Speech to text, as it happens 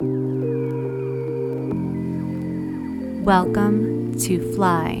Welcome to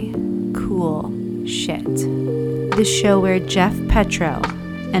Fly Cool Shit, the show where Jeff Petro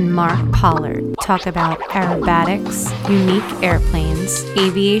and Mark Pollard talk about aerobatics, unique airplanes,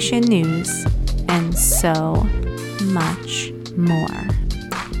 aviation news, and so much more.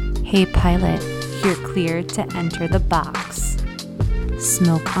 Hey pilot, you're cleared to enter the box.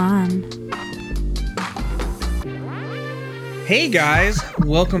 Smoke on. Hey guys,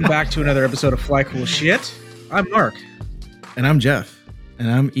 welcome back to another episode of Fly Cool Shit. I'm Mark. And I'm Jeff.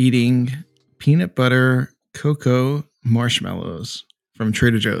 And I'm eating peanut butter cocoa marshmallows from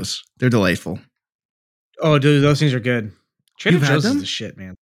Trader Joe's. They're delightful. Oh, dude, those things are good. Trader You've had Joe's is them? the shit,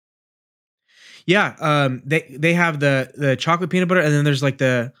 man. Yeah, they have the chocolate peanut butter, and then there's like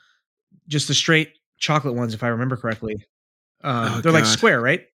the straight chocolate ones, if I remember correctly. They're like God. square,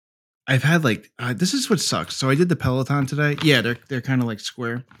 right? I've had this is what sucks. So I did the Peloton today. Yeah, they're kind of like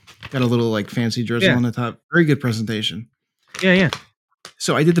square. Got a little like fancy drizzle on the top. Very good presentation. Yeah.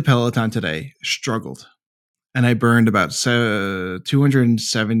 So I did the Peloton today. Struggled. And I burned about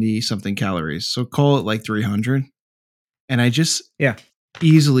 270 something calories. So call it like 300. And I just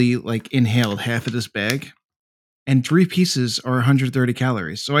easily like inhaled half of this bag. And 3 pieces are 130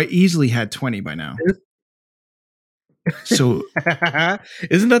 calories. So I easily had 20 by now. So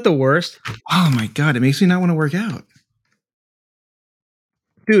isn't that the worst? Oh my God, it makes me not want to work out.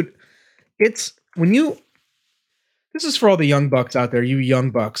 Dude, it's this is for all the young bucks out there, you young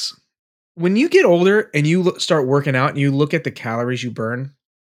bucks. When you get older and you start working out and you look at the calories you burn,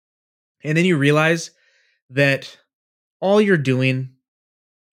 and then you realize that all you're doing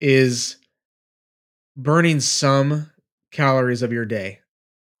is burning some calories of your day.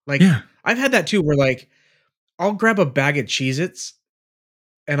 Like, I've had that too, where like, I'll grab a bag of Cheez-Its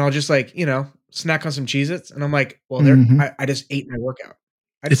and I'll just like, snack on some Cheez-Its. And I'm like, well, I just ate my workout.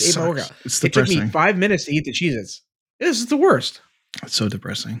 It took me 5 minutes to eat the Cheez-Its. This is the worst. It's so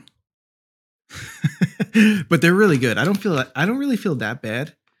depressing. But they're really good. I don't really feel that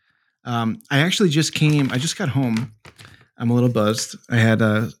bad. I just got home. I'm a little buzzed. I had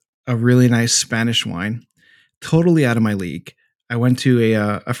a really nice Spanish wine, totally out of my league. I went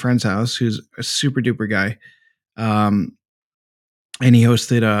to a friend's house who's a super duper guy. And he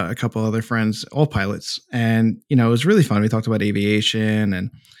hosted a couple other friends, all pilots. And, it was really fun. We talked about aviation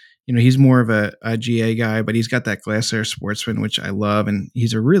and, he's more of a GA guy, but he's got that Glass Air Sportsman, which I love. And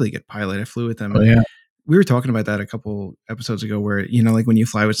he's a really good pilot. I flew with him. Oh, yeah. We were talking about that a couple episodes ago where, like when you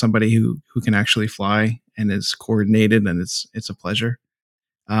fly with somebody who can actually fly and is coordinated and it's a pleasure.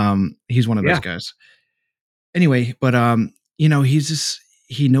 He's one of those guys. Anyway, but, he knows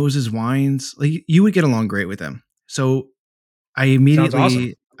his wines. Like you would get along great with him. So I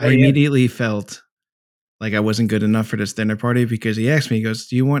immediately felt like I wasn't good enough for this dinner party because he asked me, he goes,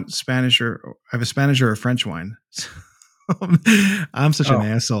 do you want Spanish I have a Spanish or a French wine? So I'm such an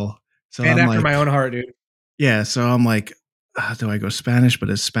asshole. So and I'm after my own heart, dude. Yeah. So I'm like, do I go Spanish,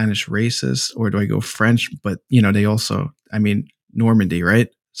 but is Spanish racist? Or do I go French? But they also, Normandy, right?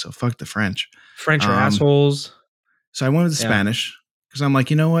 So fuck the French. French are assholes. So I wanted the Spanish because I'm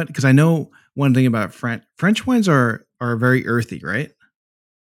like, you know what? Because I know one thing about French wines are very earthy, right?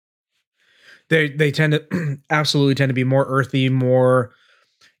 They tend to absolutely tend to be more earthy, more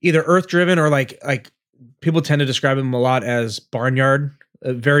either earth driven or like people tend to describe them a lot as barnyard,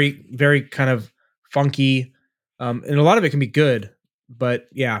 very, very kind of funky. And a lot of it can be good, but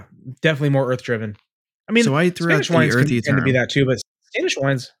yeah, definitely more earth driven. I mean, so I threw Spanish out the wines earthy tend to be that too, but Spanish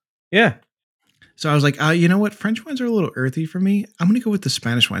wines, yeah. So I was like, you know what? French wines are a little earthy for me. I'm going to go with the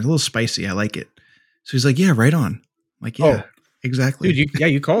Spanish wines. A little spicy. I like it. So he's like, yeah, right on. I'm like, yeah, exactly. Dude,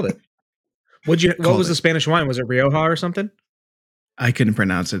 you called it. What was the Spanish wine? Was it Rioja or something? I couldn't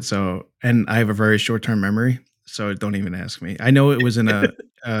pronounce it. So, and I have a very short-term memory. So don't even ask me. I know it was in I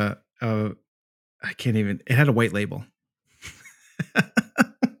can't even, it had a white label.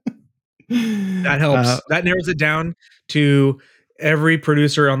 That helps. That narrows it down to every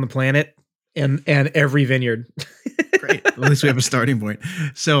producer on the planet and every vineyard. Great. At least we have a starting point.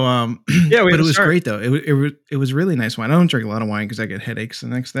 So, but it was great though. It was really nice wine. I don't drink a lot of wine because I get headaches the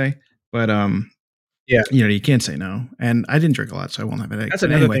next day. But you can't say no. And I didn't drink a lot, so I won't have headaches. That's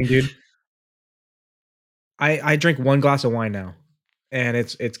another thing, dude. I drink one glass of wine now, and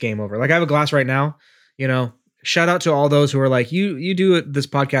it's game over. Like I have a glass right now. Shout out to all those who are like, you do this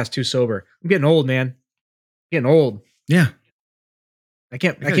podcast too sober. I'm getting old, man. I'm getting old. Yeah. I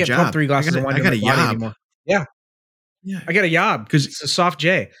can't pump 3 glasses of wine. I got a yob anymore. Yeah. I got a yob because it's a soft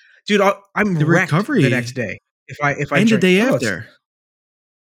J, dude. I'm wrecked the next day if I and drink. The day after.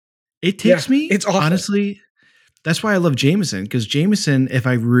 It takes me. It's awful. Honestly. That's why I love Jameson because Jameson, if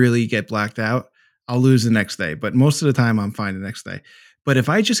I really get blacked out, I'll lose the next day, but most of the time I'm fine the next day. But if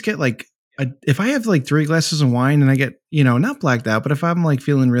I just get like, if I have like 3 glasses of wine and I get, not blacked out, but if I'm like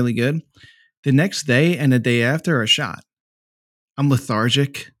feeling really good, the next day and the day after are shot. I'm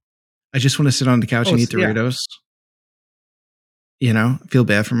lethargic. I just want to sit on the couch and eat Doritos. Feel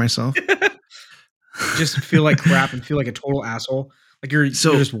bad for myself. Just feel like crap and feel like a total asshole. Like you're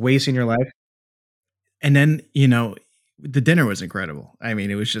just wasting your life. And then, the dinner was incredible. I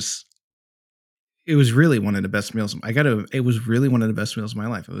mean, it was really one of the best meals. It was really one of the best meals of my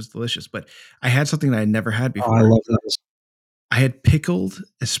life. It was delicious, but I had something that I never had before. Oh, I love those. I had pickled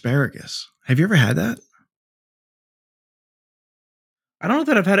asparagus. Have you ever had that? I don't know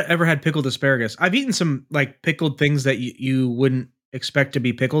that I've ever had pickled asparagus. I've eaten some like pickled things that you wouldn't expect to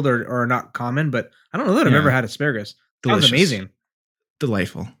be pickled or are not common, but I don't know that I've ever had asparagus. Delicious. Sounds amazing.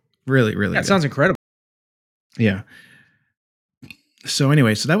 Delightful. Really, really good. Sounds incredible. Yeah. So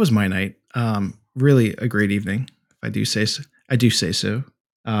anyway, that was my night. Really a great evening. If I do say so.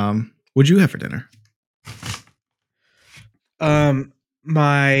 What'd you have for dinner?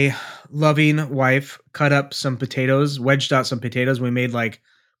 My loving wife cut up some potatoes, wedged out some potatoes. We made like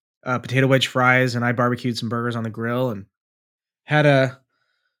potato wedge fries, and I barbecued some burgers on the grill and had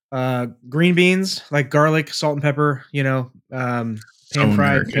green beans, like garlic, salt and pepper, pan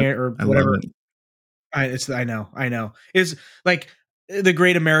fried or whatever. I know. It's like the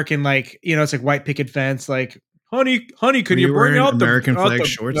great American, like, it's like white picket fence, like, honey, can you bring out the American flag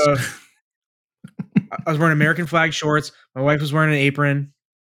shorts? I was wearing American flag shorts. My wife was wearing an apron.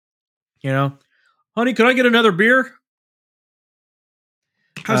 Honey, can I get another beer?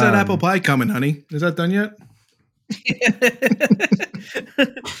 How's that apple pie coming, honey? Is that done yet?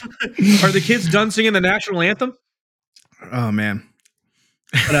 Are the kids done singing the national anthem? Oh man.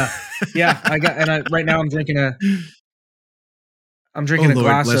 But, yeah, right now I'm drinking a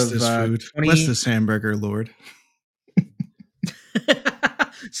glass bless of this food. Bless this hamburger, Lord.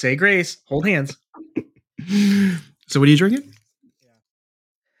 Say grace. Hold hands. So what are you drinking?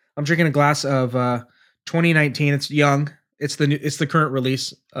 I'm drinking a glass of 2019. It's young. It's the current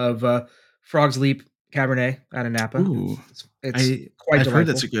release of Frog's Leap Cabernet out of Napa. Ooh, it's quite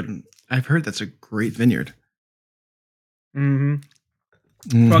delightful. I've heard that's a great vineyard.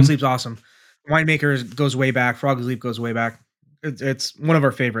 Mm-hmm. Frog's Leap's awesome. Winemaker goes way back. Frog's Leap goes way back. It's one of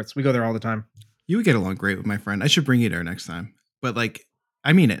our favorites. We go there all the time. You would get along great with my friend. I should bring you there next time. But like,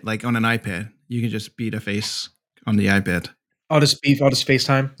 I mean it. Like on an iPad, you can just beat a face on the iPad. I'll just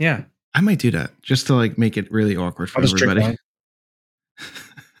FaceTime. Yeah, I might do that just to like make it really awkward for everybody.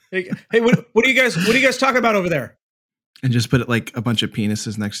 Hey, what do you guys talk about over there? And just put like a bunch of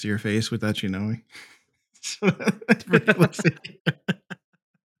penises next to your face without you knowing. Why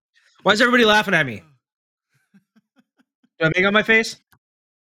is everybody laughing at me? Do I make on my face?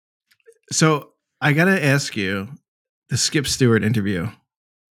 So I gotta ask you, the Skip Stewart interview.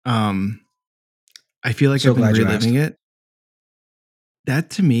 I feel like I've been reliving it.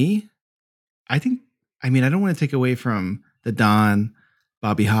 That to me, I don't want to take away from the Don,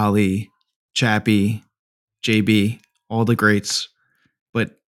 Bobby Holly, Chappie, JB, all the greats,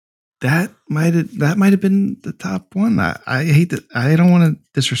 but that might have been the top one. I hate that. I don't want to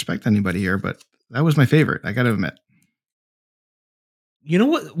disrespect anybody here, but that was my favorite. I got to admit. You know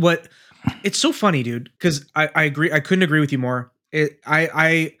what? It's so funny, dude, because I agree. I couldn't agree with you more.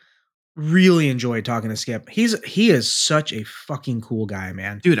 I really enjoyed talking to Skip. He is such a fucking cool guy,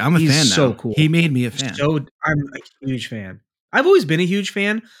 man. Dude, I'm a fan now. So cool. He made me a fan. I'm a huge fan. I've always been a huge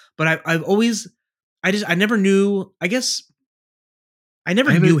fan, but I never knew. I guess I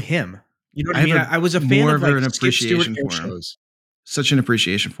never knew him. You know what I mean? I was a fan of like an Skip Stewart appreciation for him. shows. Such an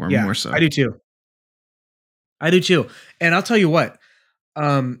appreciation for him, Yeah, more so. I do too. And I'll tell you what.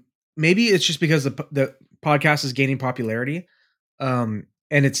 Maybe it's just because the podcast is gaining popularity, and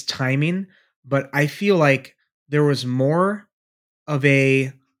it's timing. But I feel like there was more of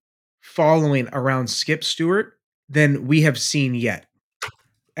a following around Skip Stewart than we have seen yet,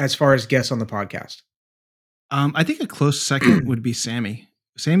 as far as guests on the podcast. I think a close second would be Sammy.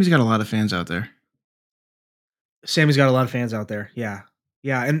 Sammy's got a lot of fans out there. Yeah.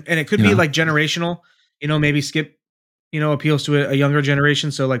 And it could be like generational, maybe Skip, appeals to a younger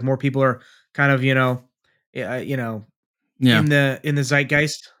generation. So like more people are kind of, in the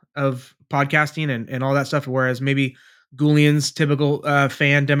zeitgeist of podcasting and all that stuff. Whereas maybe Goulian's typical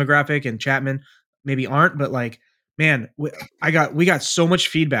fan demographic and Chapman maybe aren't, but like, man, we got so much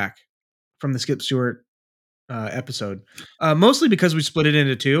feedback from the Skip Stewart episode, mostly because we split it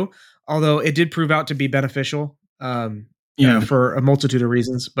into two, although it did prove out to be beneficial for a multitude of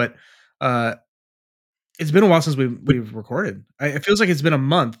reasons. But it's been a while since we've recorded. It feels like it's been a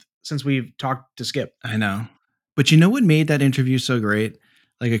month since we've talked to Skip. I know. But you know what made that interview so great?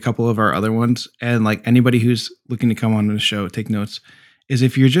 Like a couple of our other ones, and like anybody who's looking to come on the show, take notes, is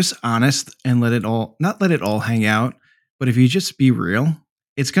if you're just honest and not let it all hang out, but if you just be real,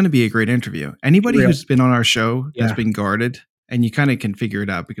 it's going to be a great interview. Anybody who's been on our show that's been guarded, and you kind of can figure it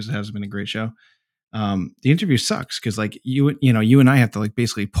out because it hasn't been a great show. The interview sucks because like you and I have to like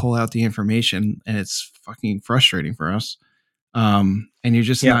basically pull out the information, and it's fucking frustrating for us. And you're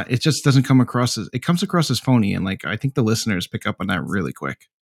just not, it just doesn't come across as, it comes across as phony. And like, I think the listeners pick up on that really quick.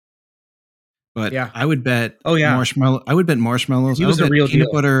 But I would bet marshmallows. I would bet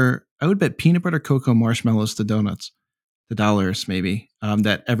peanut butter. I would bet peanut butter cocoa marshmallows to donuts, to dollars maybe.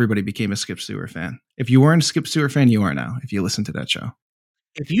 That everybody became a Skip Stewart fan. If you weren't a Skip Stewart fan, you are now. If you listen to that show,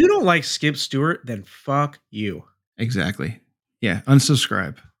 if you don't like Skip Stewart, then fuck you. Exactly. Yeah.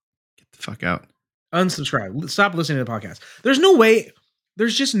 Unsubscribe. Get the fuck out. Unsubscribe. Stop listening to the podcast. There's no way.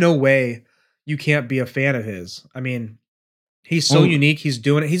 There's just no way you can't be a fan of his. I mean, he's so unique. He's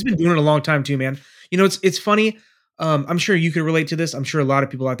doing it. He's been doing it a long time too, man. You know, it's funny. I'm sure you can relate to this. I'm sure a lot of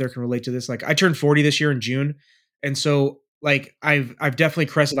people out there can relate to this. Like I turned 40 this year in June. And so like I've definitely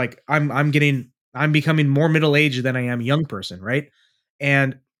crested, like I'm becoming more middle-aged than I am a young person. Right.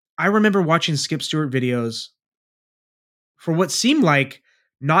 And I remember watching Skip Stewart videos for what seemed like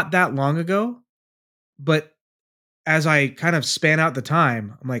not that long ago. But as I kind of span out the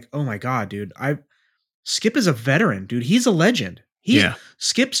time, I'm like, oh my God, dude, Skip is a veteran, dude. He's a legend.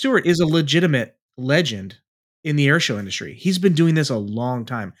 Skip Stewart is a legitimate legend in the airshow industry. He's been doing this a long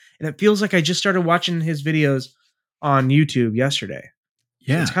time. And it feels like I just started watching his videos on YouTube yesterday.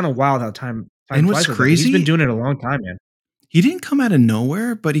 Yeah. So it's kind of wild how time and what's crazy, he's been doing it a long time, man. He didn't come out of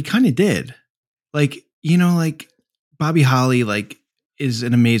nowhere, but he kind of did. Like, you know, like Bobby Holly, like, is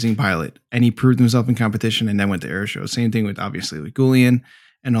an amazing pilot, and he proved himself in competition and then went to air shows. Same thing with obviously with Goulian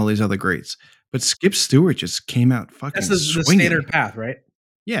and all these other greats. But Skip Stewart just came out fucking That's the standard path, right?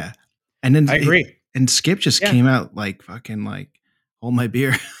 Yeah. And then I agree. And Skip just came out like fucking like, hold my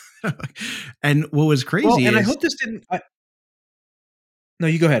beer. And what was crazy I hope this didn't. No,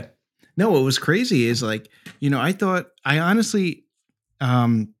 you go ahead. No, what was crazy is like, you know, I honestly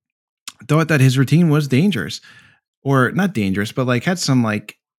thought that his routine was dangerous. Or not dangerous, but like had some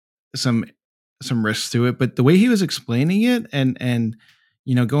risks to it. But the way he was explaining it and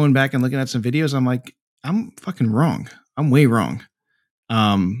you know, going back and looking at some videos, I'm like, I'm fucking wrong. I'm way wrong.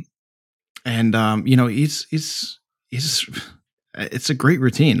 You know, it's a great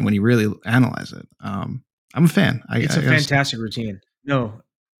routine when you really analyze it. I'm a fan. It's a fantastic routine. No,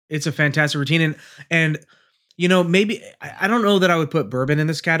 it's a fantastic routine. And you know, maybe I don't know that I would put Bourbon in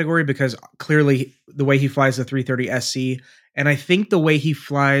this category because clearly the way he flies the 330 SC, and I think the way he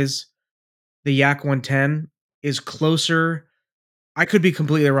flies the Yak 110 is closer. I could be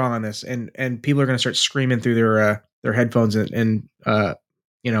completely wrong on this, and people are going to start screaming through their headphones and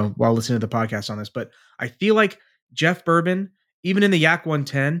you know, while listening to the podcast on this. But I feel like Jeff Bourbon, even in the Yak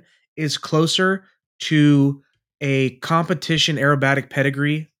 110, is closer to a competition aerobatic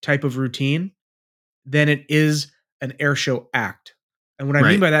pedigree type of routine than it is an airshow act. And what I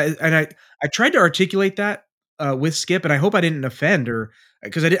mean by that, and I tried to articulate that with Skip, and I hope I didn't offend, or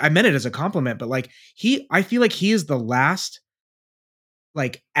because I meant it as a compliment, but like I feel like he is the last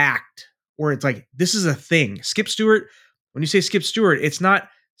like act where it's like, this is a thing. Skip Stewart, when you say Skip Stewart, it's not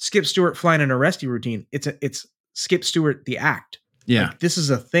Skip Stewart flying an Arresti routine. It's Skip Stewart, the act. Yeah. Like, this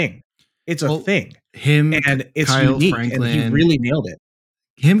is a thing. It's a thing. Him and it's Kyle unique, Franklin, and he really nailed it.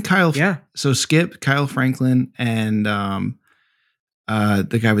 So Skip, Kyle Franklin, and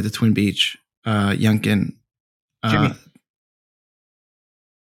the guy with the Twin Beach, Youngkin.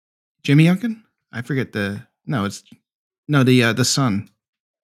 Jimmy Youngkin? I forget the son.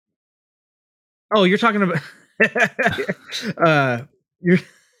 Oh, you're talking about you're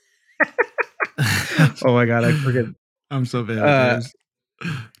oh my God, I forget. I'm so bad.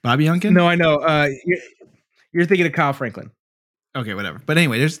 Bobby Youngkin? No, I know. You're thinking of Kyle Franklin. Okay, whatever. But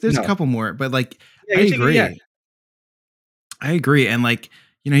anyway, there's a couple more, but like I agree. I agree. And like,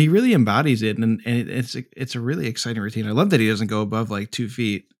 you know, he really embodies it, and it's a really exciting routine. I love that he doesn't go above like 2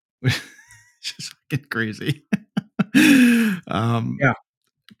 feet. It's just fucking crazy.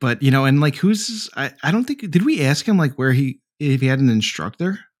 But you know, and like I don't think, did we ask him like if he had an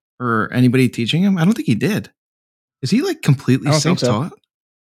instructor or anybody teaching him? I don't think he did. Is he like completely self-taught?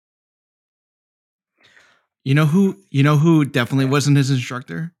 You know who definitely wasn't his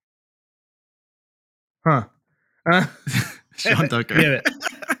instructor? Huh. Sean Tucker. Damn it.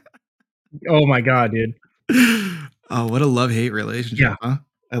 Oh my God, dude. Oh, what a love-hate relationship, huh?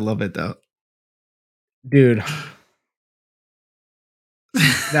 I love it though. Dude.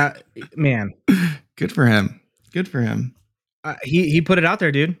 That man, Good for him. Good for him. he put it out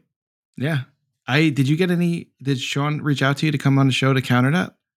there, dude. Yeah. Did Sean reach out to you to come on the show to counter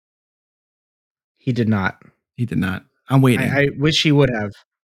that? He did not. He did not. I'm waiting. I wish he would have.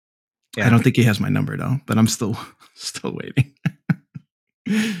 Yeah. I don't think he has my number though, but I'm still waiting.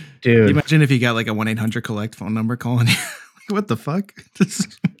 Dude. Imagine if he got like a 1-800-collect phone number calling you. What the fuck?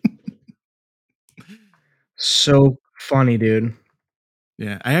 So funny, dude.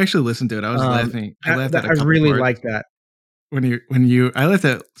 Yeah, I actually listened to it. I was laughing. I laughed at a couple really parts. Like that. I laughed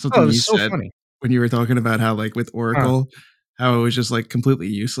at something you so said funny. when you were talking about how like with Oracle, how it was just like completely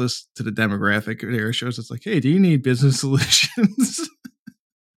useless to the demographic. There shows it's like, hey, do you need business solutions?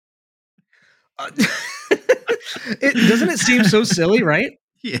 Doesn't it seem so silly, right?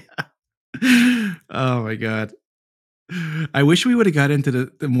 Yeah. Oh my god. I wish we would have got into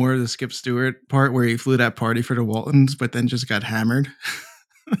the more of the Skip Stewart part where he flew that party for the Waltons, but then just got hammered.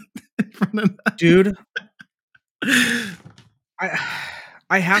 Dude,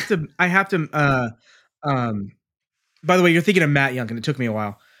 I have to. By the way, you're thinking of Matt Young, and it took me a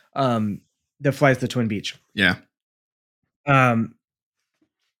while. That flies to Twin Beach. Yeah.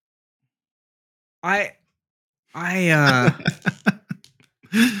 I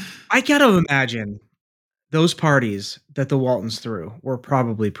gotta imagine those parties that the Waltons threw were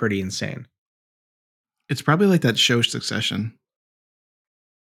probably pretty insane. It's probably like that show Succession.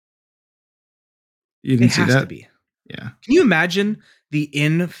 You didn't see that? To be. Yeah. Can you imagine the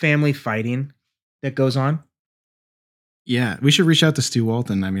in-family fighting that goes on? Yeah, we should reach out to Stu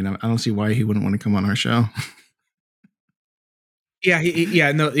Walton. I mean, I don't see why he wouldn't want to come on our show. Yeah,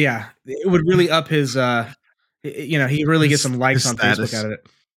 it would really up his. He really gets some likes on Facebook out of it.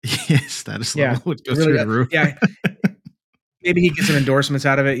 Yeah, status level would go through the roof. Yeah, maybe he gets some endorsements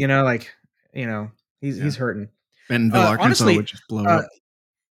out of it. He's hurting. Bentonville, Arkansas honestly, would just blow up.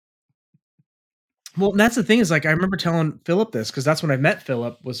 Well, that's the thing is like I remember telling Philip this because that's when I met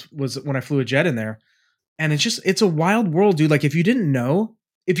Philip was when I flew a jet in there, and it's a wild world, dude. Like if you didn't know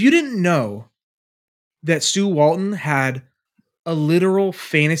that Stu Walton had a literal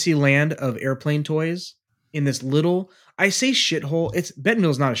fantasy land of airplane toys in this little, I say shithole.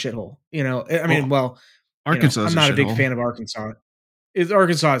 Bentonville's not a shithole, I mean, Arkansas. I'm not a big fan of Arkansas.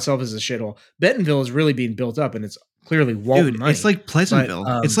 Arkansas itself is a shithole. Bentonville is really being built up, and it's clearly Walton money. It's like Pleasantville.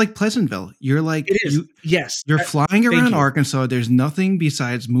 It's like Pleasantville. You're like, it is. Yes, you're flying around Arkansas. There's nothing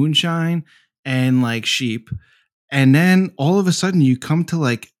besides moonshine and like sheep, and then all of a sudden you come to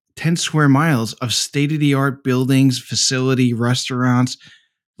like 10 square miles of state-of-the-art buildings, facility, restaurants,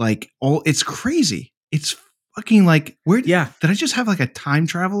 it's crazy. It's fucking like did I just have like a time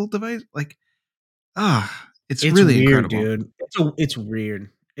travel device? Like, it's really weird, incredible, dude. It's weird.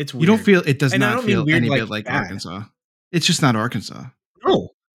 It's weird. You don't feel it does not feel any bit like Arkansas. It's just not Arkansas. No.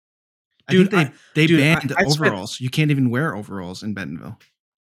 Dude, they banned overalls. You can't even wear overalls in Bentonville.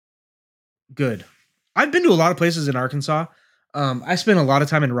 Good. I've been to a lot of places in Arkansas. I spent a lot of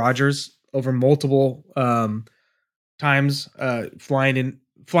time in Rogers over multiple times, flying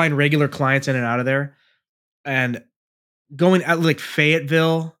regular clients in and out of there, and going out like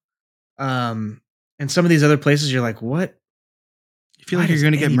Fayetteville, and some of these other places. You're like, what? You feel like you're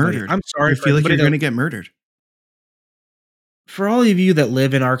going to get murdered. I'm sorry. You feel like you're going to get murdered. For all of you that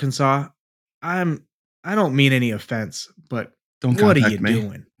live in Arkansas, I don't mean any offense, but what are you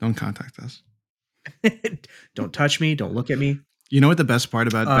doing? Don't contact us. Don't touch me. Don't look at me. You know what the best part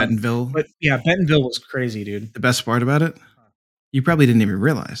about Bentonville? But yeah, Bentonville was crazy, dude. The best part about it? You probably didn't even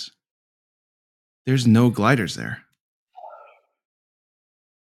realize. There's no gliders there.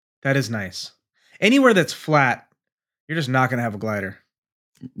 That is nice. Anywhere that's flat, you're just not going to have a glider.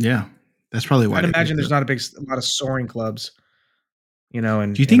 Yeah. That's probably why. I'd imagine there's not a lot of soaring clubs,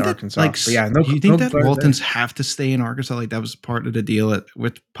 in do you think Arkansas. That, do you think that Waltons have to stay in Arkansas? Like that was part of the deal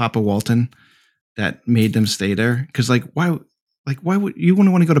with Papa Walton that made them stay there? Because why would you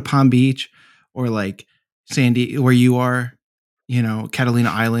want to go to Palm Beach or like Sandy where you are, Catalina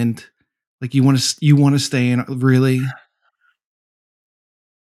Island? Like you want to stay in really?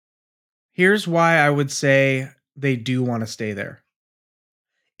 Here's why I would say they do want to stay there.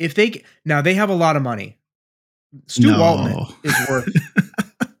 If they have a lot of money. Stu Walton is worth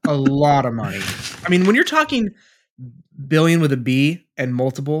a lot of money. I mean, when you're talking billion with a B and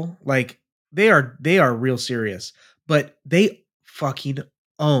multiple, like they are real serious. But they fucking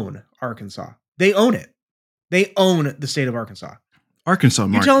own Arkansas. They own it. They own the state of Arkansas. Arkansas,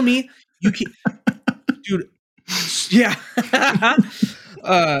 Mark. You're telling me you can't, dude? Yeah.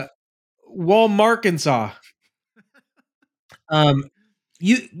 Walmarkansaw.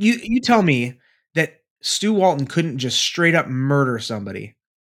 You tell me that Stu Walton couldn't just straight up murder somebody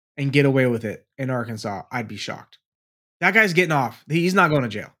and get away with it in Arkansas, I'd be shocked. That guy's getting off. He's not going to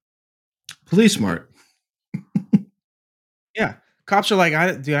jail. Police smart. Yeah. Cops are like,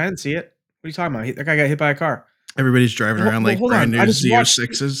 dude, I didn't see it. What are you talking about? That guy got hit by a car. Everybody's driving around like brand new watched-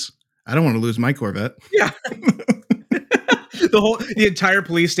 Z06s. I don't want to lose my Corvette. Yeah. The entire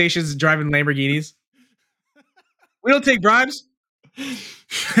police station's driving Lamborghinis. We don't take bribes.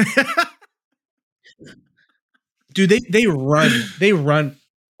 Dude, they run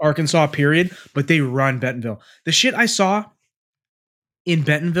Arkansas, period, but they run Bentonville. The shit I saw in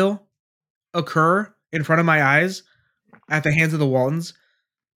Bentonville occur in front of my eyes at the hands of the Waltons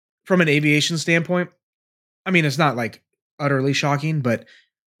from an aviation standpoint. I mean, it's not like utterly shocking, but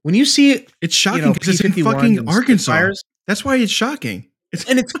when you see it, it's shocking because it's in fucking Arkansas. That's why it's shocking. It's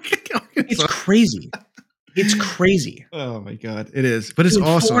crazy. It's crazy. Oh my god, it is. But it's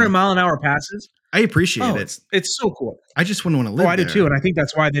awesome. 400 mile an hour passes. I appreciate it. It's so cool. I just wouldn't want to live. I do too, and I think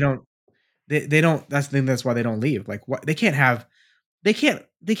that's why they don't. They don't. That's the thing. That's why they don't leave. Like, what they can't have. They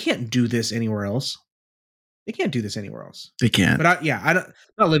can't do this anywhere else. They can't do this anywhere else. They can't. But I'm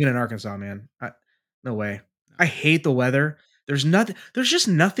not living in Arkansas, man. No way. I hate the weather. There's just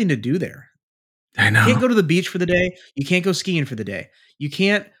nothing to do there. I know. You can't go to the beach for the day. You can't go skiing for the day. You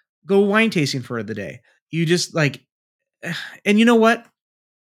can't go wine tasting for the day. You just like, and you know what?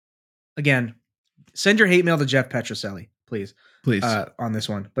 Again, send your hate mail to Jeff Petroselli, please, on this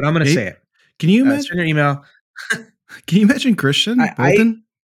one. But I'm going to say it. Can you imagine send your email? Can you imagine Christian Bolton?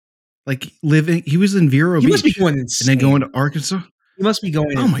 Like living, he was in Vero Beach. He must be going insane. And then going to Arkansas. He must be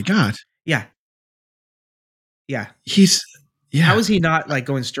going. Oh my god. Yeah. Yeah. How is he not like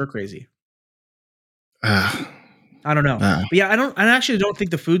going stir crazy? I don't know. But yeah, I actually don't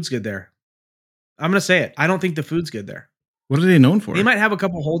think the food's good there. I'm going to say it. I don't think the food's good there. What are they known for? They might have a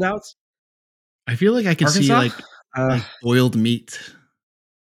couple holdouts. I feel like I could see like boiled meat.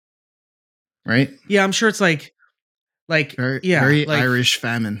 Right? Yeah, I'm sure it's like very Irish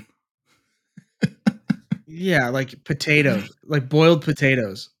famine. Yeah, like potatoes, like boiled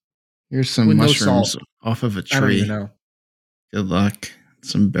potatoes. Here's some mushrooms off of a tree. I don't even know. Good luck.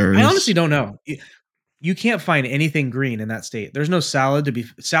 Some berries. I honestly don't know. You can't find anything green in that state. There's no salad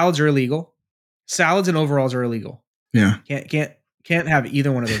salads are illegal. Salads and overalls are illegal. Yeah. Can't have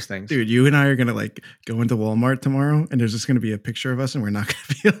either one of those things. Dude, you and I are going to like go into Walmart tomorrow and there's just going to be a picture of us and we're not going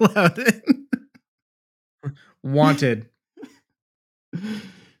to be allowed in. Wanted.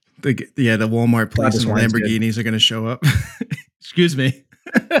 The Walmart police and Lamborghinis are going to show up. Excuse me.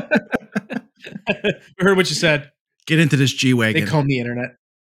 I heard what you said. Get into this G-Wagon. They comb the internet.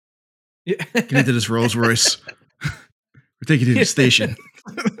 Get into this Rolls Royce. We're taking you to the station.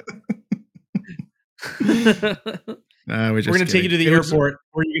 We're going to take you to the airport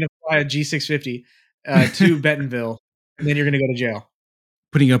where you're going to fly a G650 to Bentonville, and then you're going to go to jail.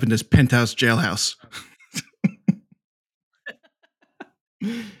 Putting you up in this penthouse jailhouse.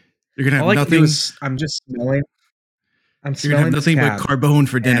 You're going to have nothing. I'm just smelling. You're going to have nothing but carbone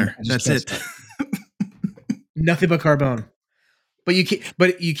for dinner. That's it. Nothing but carbone. But you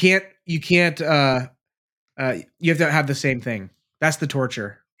can't. You have to have the same thing. That's the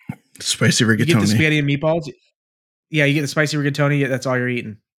torture. Spicy rigatoni. You get the spaghetti and meatballs. Yeah, you get the spicy rigatoni. That's all you're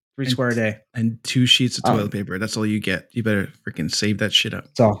eating. 3 square a day. And 2 sheets of toilet paper. That's all you get. You better freaking save that shit up.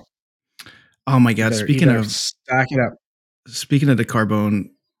 That's all. Oh my god! Speaking of stack it up. Speaking of the carbone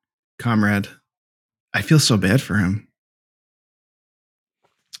comrade, I feel so bad for him.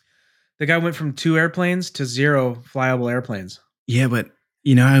 The guy went from 2 airplanes to 0 flyable airplanes. Yeah, but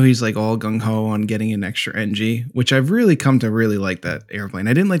you know how he's like all gung-ho on getting an extra NG, which I've really come to really like that airplane.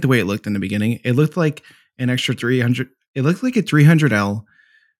 I didn't like the way it looked in the beginning. It looked like an extra 300. It looked like a 300L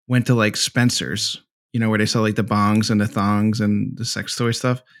went to like Spencer's, you know, where they sell like the bongs and the thongs and the sex toy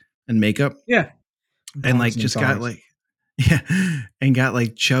stuff and makeup. Yeah. And like just got like, yeah, and got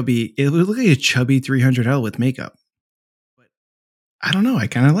like chubby. It looked like a chubby 300L with makeup. But I don't know. I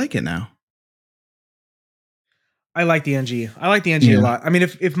kind of like it now. I like the NG. I like the NG a lot. I mean,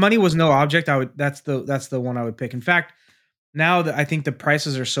 if money was no object, that's the one I would pick. In fact, now that I think the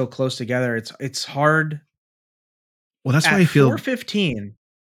prices are so close together, it's hard. Well, that's why I feel $415.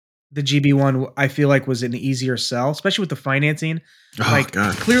 The GB1 I feel like was an easier sell, especially with the financing.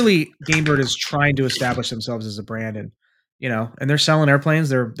 Clearly Gamebird is trying to establish themselves as a brand, and you know, and they're selling airplanes.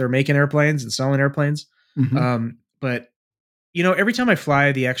 They're making airplanes and selling airplanes. Mm-hmm. But you know, every time I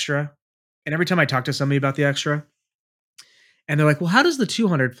fly the Extra, and every time I talk to somebody about the Extra, and they're like, "Well, how does the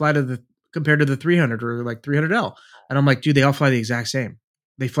 200 fly compared to the 300 or like 300L?" And I'm like, "Dude, they all fly the exact same.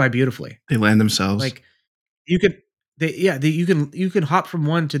 They fly beautifully. They land themselves. Like you can hop from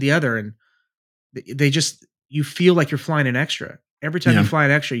one to the other, and you feel like you're flying an Extra. Every time you fly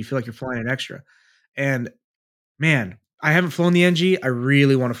an extra, you feel like you're flying an extra. And man, I haven't flown the NG. I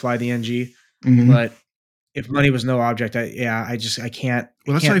really want to fly the NG, but if money was no object, I can't.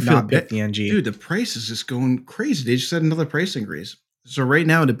 Well, that's how I feel. Book the NG, dude. The price is just going crazy. They just had another price increase. So right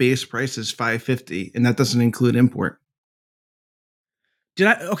now the base price is $550, and that doesn't include import.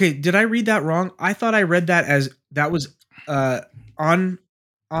 Did I read that wrong? I thought I read that as that was on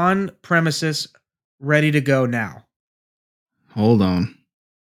premises, ready to go now. Hold on,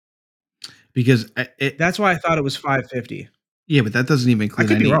 because that's why I thought it was $550. Yeah, but that doesn't even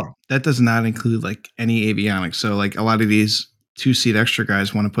include I could be wrong. That does not include like any avionics. So like a lot of these 2-seat extra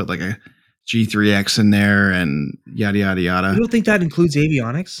guys want to put like a G3X in there and yada yada yada. You don't think that includes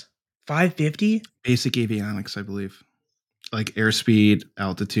avionics? $550? Basic avionics, I believe. Like airspeed,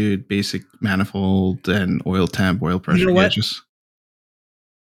 altitude, basic manifold, and oil temp, oil pressure gauges.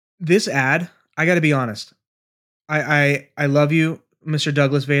 This ad, I got to be honest. I love you, Mr.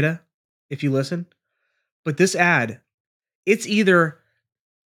 Douglas Veda, if you listen. But this ad, it's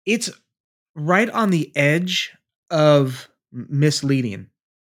right on the edge of misleading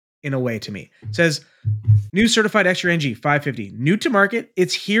in a way to me. It says, new certified extra NG, $550. New to market,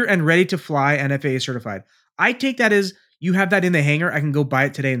 it's here and ready to fly and FAA certified. I take that as you have that in the hangar. I can go buy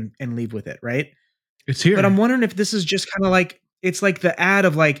it today and leave with it, right? It's here. But I'm wondering if this is just kind of like, it's like the ad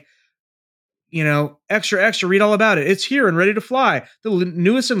of like, extra, read all about it. It's here and ready to fly. The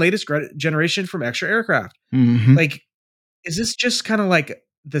newest and latest generation from Extra Aircraft. Like, is this just kind of like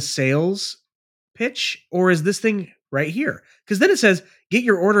the sales pitch, or is this thing right here? Because then it says, get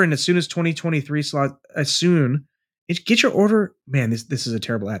your order in as soon as 2023 slot. Get your order. Man, this is a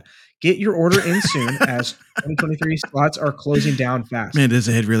terrible ad. Get your order in soon as 2023 slots are closing down fast. Man, this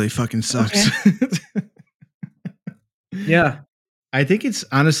ad really fucking sucks. Okay. Yeah. I think it's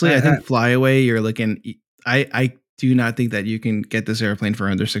honestly, I think Flyaway, you're looking, I do not think that you can get this airplane for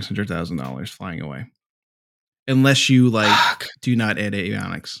under $600,000 flying away. Unless you do not add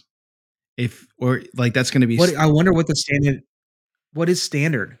avionics. That's going to be. I wonder what the standard, what is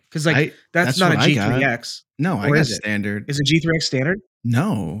standard? Because that's not a G3X. No, I got standard. Is a G3X standard?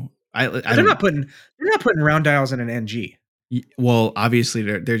 No. They're not putting round dials in an NG. Well, obviously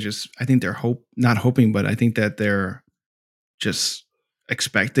they're just, I think they're not hoping, but I think that they're just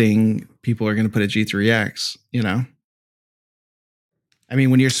expecting people are going to put a G3X, I mean,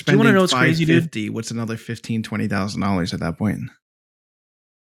 when you're spending $550, what's another $15,000-$20,000 at that point?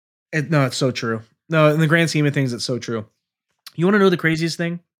 No, it's so true. No, in the grand scheme of things, it's so true. You want to know the craziest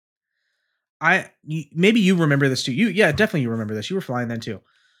thing? Maybe you remember this too. Definitely you remember this. You were flying then too.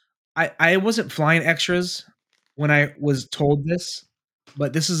 I wasn't flying extras when I was told this,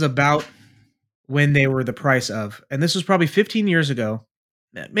 but this is about when they were the price of, and this was probably 15 years ago,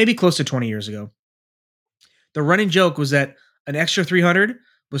 maybe close to 20 years ago. The running joke was that an extra 300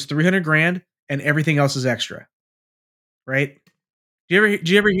 was 300 grand and everything else is extra. Right? Do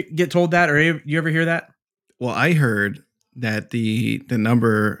you ever get told that, or do you ever hear that? Well, I heard that the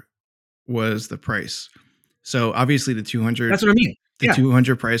number was the price. So obviously the 200, that's what I mean. The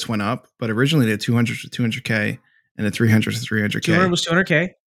 200 price went up, but originally the 200 to 200K and the 300 to 300K. 200 was 200K.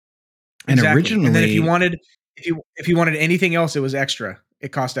 And originally, and then if you wanted anything else, it was extra.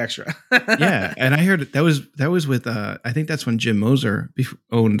 It cost extra. Yeah, and I heard that was with I think that's when Jim Moser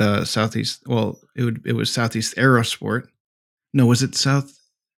owned Southeast. Well, it was Southeast Aerosport. No, was it South?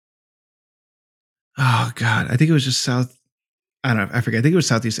 Oh God, I think it was just South. I don't know. I forget. I think it was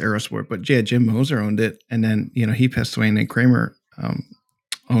Southeast Aerosport, but yeah, Jim Moser owned it, and then he passed away, and then Kramer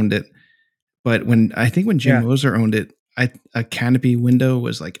owned it. But when Jim Moser owned it, a canopy window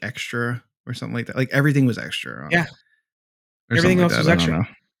was like extra or something like that. Like everything was extra. Yeah. Everything else was extra.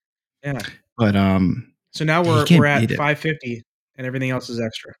 Yeah. But so now we're at 550 and everything else is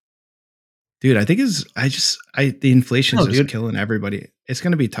extra. Dude, I think the inflation is just killing everybody. It's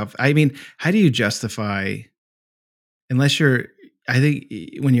going to be tough. I mean, how do you justify, unless I think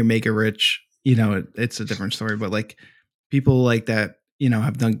when you're mega rich, it's a different story, but like people like that,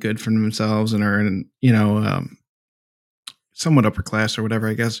 have done good for themselves and are in, somewhat upper class or whatever,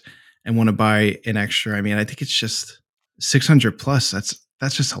 I guess, and want to buy an extra. I mean, I think it's just 600 plus.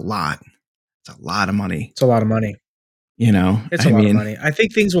 That's just a lot. It's a lot of money. It's a lot of money. It's a lot of money. I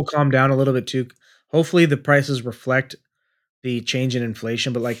think things will calm down a little bit too. Hopefully the prices reflect the change in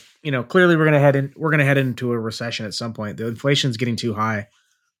inflation, but clearly we're going to head into a recession at some point. The inflation is getting too high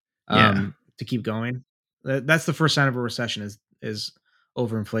to keep going. That's the first sign of a recession is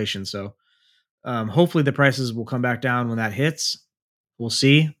overinflation. So hopefully the prices will come back down when that hits. We'll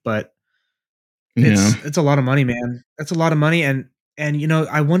see, but it's a lot of money, man. That's a lot of money. And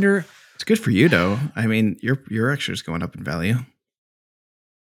I wonder, it's good for you though. I mean, your extra's going up in value.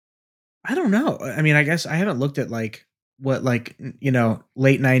 I don't know. I mean, I guess I haven't looked at like what like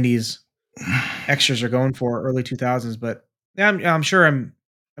late '90s extras are going for, early 2000s, but yeah, I'm sure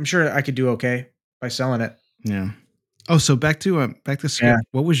I could do okay by selling it. Yeah. Oh, so back to Yeah, Skip.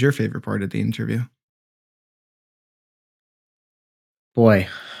 What was your favorite part of the interview? boy,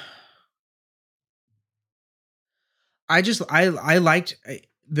 I liked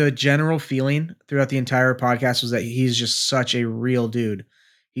the general feeling throughout the entire podcast was that he's just such a real dude.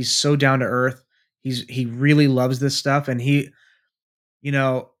 He's so down to earth. He really loves this stuff, and you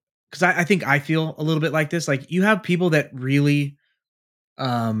know, because I think I feel a little bit like this. Like you have people that really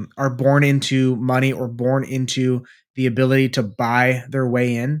are born into money or born into the ability to buy their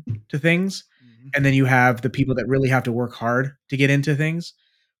way in to things, Mhm. and then you have the people that really have to work hard to get into things.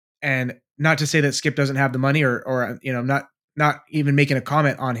 And not to say that Skip doesn't have the money, or not even making a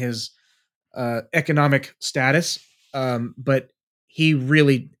comment on his economic status, but he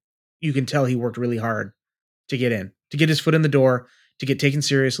really, you can tell he worked really hard to get in, to get his foot in the door, to get taken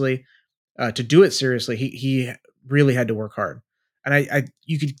seriously, to do it seriously. He really had to work hard, and I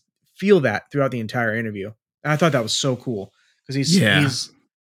you could feel that throughout the entire interview. And I thought that was so cool because Yeah. he's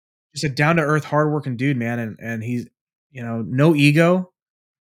just a down to earth, hardworking dude, man, and he's no ego,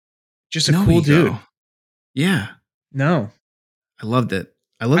 just a No cool ego. dude. Yeah. No, I loved it.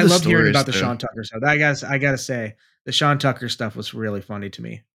 I love I the loved hearing stories about the too. Sean Tucker stuff. I gotta say, the Sean Tucker stuff was really funny to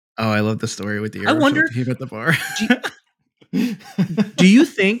me. Oh, I love the story with the I aerosol wonder, team at the bar. do, do you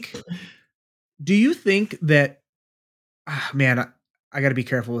think? Do you think that man, I gotta be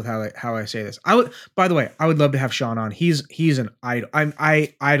careful with how I say this. I would By the way, I would love to have Sean on. He's an idol.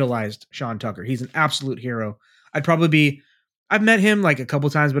 I idolized Sean Tucker. He's an absolute hero. I'd probably be I've met him like a couple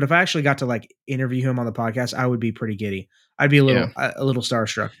times, but if I actually got to like interview him on the podcast, I would be pretty giddy. I'd be Yeah. a little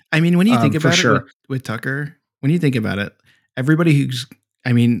starstruck. I mean, when you think For about it sure. with Tucker, when you think about it, everybody who's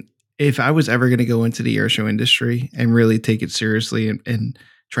I mean, if I was ever gonna go into the air show industry and really take it seriously and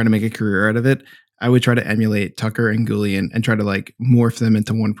try to make a career out of it, I would try to emulate Tucker and Gullion and try to like morph them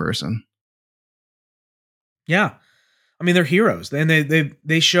into one person. Yeah. I mean, they're heroes, and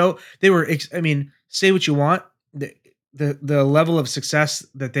they show they were. I mean, say what you want, the level of success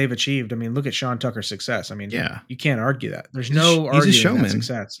that they've achieved. I mean, look at Sean Tucker's success. I mean, Yeah. you can't argue that. There's no He's a arguing that showman.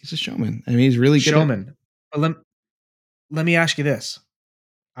 success. He's a showman. I mean, he's really good at Showman. But let me ask you this.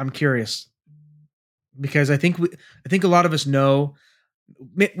 I'm curious because I think a lot of us know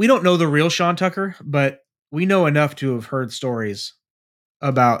we don't know the real Sean Tucker, but we know enough to have heard stories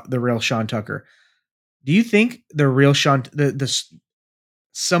about the real Sean Tucker. Do you think the real Sean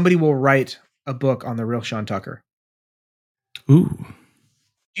somebody will write a book on the real Sean Tucker? Ooh.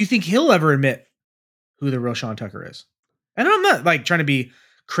 Do you think he'll ever admit who the real Sean Tucker is? And I'm not like trying to be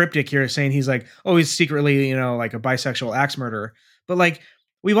cryptic here, saying he's like, oh, he's secretly, like a bisexual axe murderer. But like,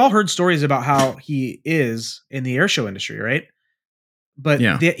 we've all heard stories about how he is in the airshow industry, right? But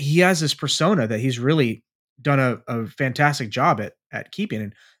Yeah. he has this persona that he's really done a fantastic job at keeping.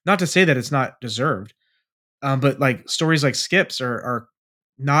 And not to say that it's not deserved, but like stories like Skips are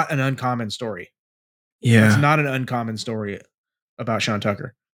not an uncommon story. That's Yeah. not an uncommon story about Sean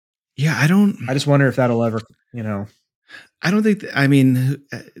Tucker. Yeah, I don't I just wonder if that'll ever, you know. I don't think I mean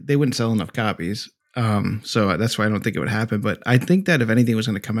they wouldn't sell enough copies. So that's why I don't think it would happen, but I think that if anything was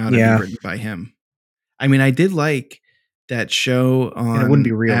going to come out it'd be Yeah, written by him. I mean, I did like that show and it wouldn't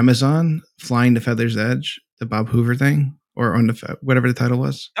be on real. Amazon, Flying to Feather's Edge, the Bob Hoover thing, or on the whatever the title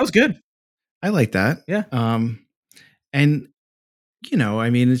was. That was good. I like that. Yeah. And I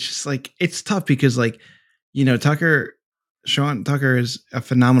mean, it's just like it's tough because like, Sean Tucker is a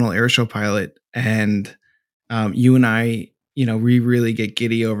phenomenal airshow pilot, and you and I, we really get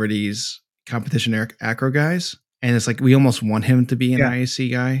giddy over these competition acro guys, and it's like we almost want him to be an Yeah.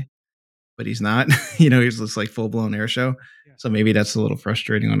 IAC guy, but he's not. He's just like full blown air show. Yeah. So maybe that's a little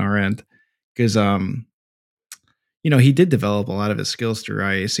frustrating on our end because he did develop a lot of his skills through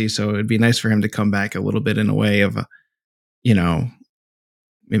IAC. So it'd be nice for him to come back a little bit in a way of, you know,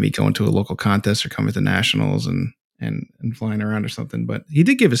 maybe going to a local contest or coming to nationals and flying around or something. But he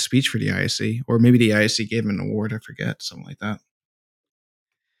did give a speech for the IAC, or maybe the IAC gave him an award. I forget, something like that.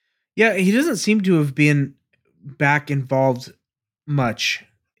 Yeah, he doesn't seem to have been back involved much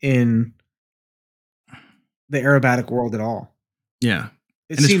in the aerobatic world at all. Yeah,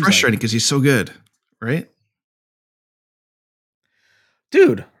 It and it's seems like, frustrating because he's so good, right?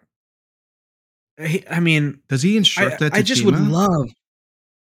 dude. I mean, Does he instruct that I to just would Tima? love.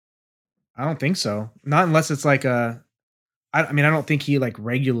 I don't think so. Not unless it's like a. I mean, I don't think he like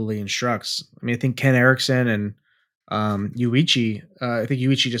regularly instructs. I mean, I think Ken Erickson and Yuichi. I think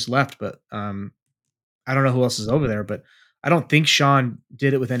Yuichi just left, but I don't know who else is over there. But I don't think Sean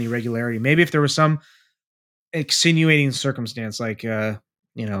did it with any regularity. Maybe if there was some extenuating circumstance, like a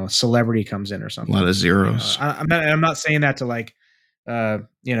celebrity comes in or A something. lot of zeros. I'm not saying that to like,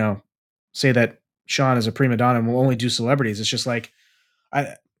 say that Sean is a prima donna and will only do celebrities. It's just like,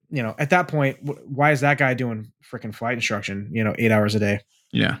 at that point, why is that guy doing freaking flight instruction? 8 hours a day.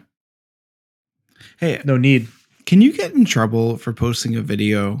 Yeah. Hey, No need. Can you get in trouble for posting a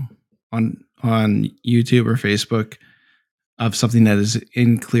video on YouTube or Facebook of something that is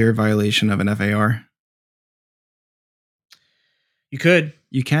in clear violation of an FAR? You could.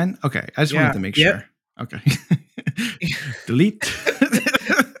 You can? Okay. I just wanted to make sure. Okay. Delete.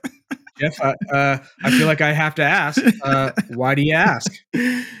 Jeff, I feel like I have to ask. Why do you ask?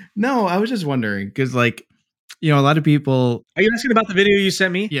 No, I was just wondering because, like, a lot of people. Are you asking about the video you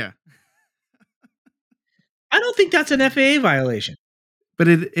sent me? Yeah. I don't think that's an FAA violation. But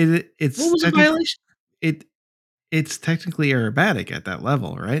it's what was a violation? It's technically aerobatic at that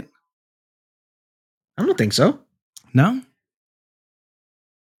level, right? I don't think so. No.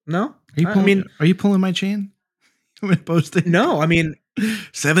 No. Are you pulling my chain? I'm gonna post it. No, I mean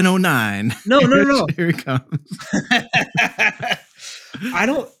 709. No. Here it comes.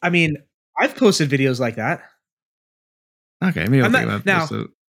 I've posted videos like that. Okay, maybe I'll think about now, this.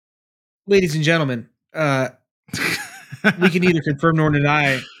 Ladies and gentlemen, we can neither confirm nor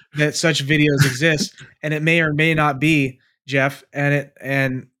deny that such videos exist, and it may or may not be Jeff.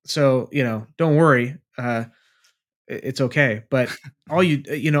 And so don't worry, it's okay. But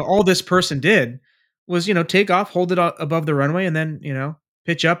all this person did was take off, hold it above the runway, and then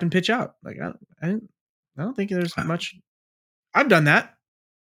pitch up and pitch out. Like I don't think there's much. I've done that.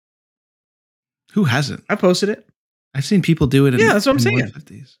 Who hasn't? I posted it. I've seen people do it. That's what I'm saying.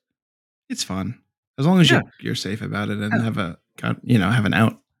 150s. It's fun as long as you're safe about it and have an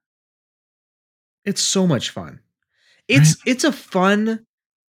out. It's so much fun. It's just a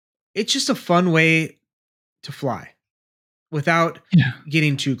fun way to fly without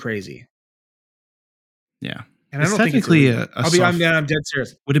getting too crazy. Yeah. And I don't think it's I'm dead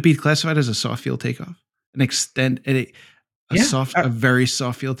serious. Would it be classified as a soft field takeoff? A very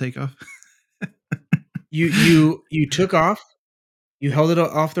soft field takeoff? You took off, you held it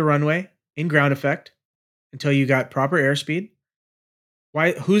off the runway in ground effect until you got proper airspeed.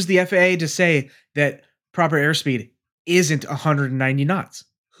 Why? Who's the FAA to say that proper airspeed isn't 190 knots?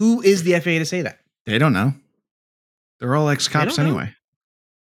 Who is the FAA to say that? They don't know. They're all ex-cops anyway.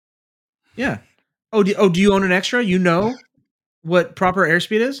 Yeah. Do you own an extra? You know what proper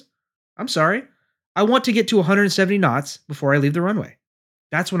airspeed is? I'm sorry. I want to get to 170 knots before I leave the runway.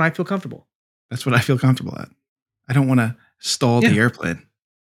 That's when I feel comfortable. That's what I feel comfortable at. I don't want to stall the airplane.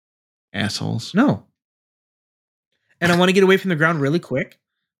 Assholes. No. And I want to get away from the ground really quick.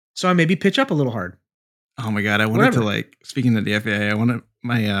 So I maybe pitch up a little hard. Oh my God. I wanted to speaking of the FAA, I wanted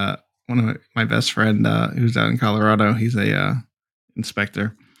one of my best friend who's out in Colorado. He's a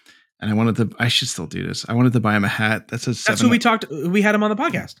inspector. And I should still do this. I wanted to buy him a hat that says That's who we had him on the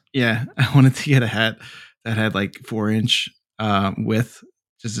podcast. Yeah. I wanted to get a hat that had 4-inch width.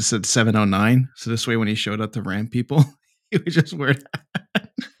 Just it said 709. So this way when he showed up to ramp people, he would just wear that.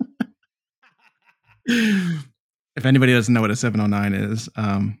 If anybody doesn't know what a 709 is,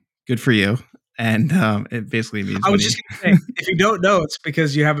 good for you. And it basically means I was just going to say, if you don't know, it's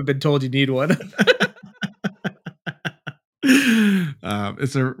because you haven't been told you need one.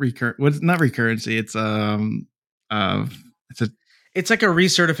 It's a not recurrency. It's like a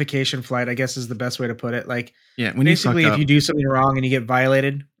recertification flight, I guess is the best way to put it. When basically if you do something wrong and you get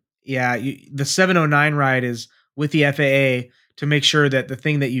violated, the 709 ride is with the FAA to make sure that the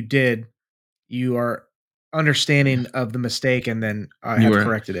thing that you did, you are understanding of the mistake and then have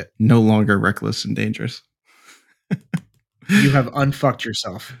corrected it. No longer reckless and dangerous. You have unfucked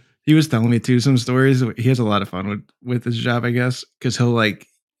yourself. He was telling me too some stories. He has a lot of fun with his job, I guess, because he'll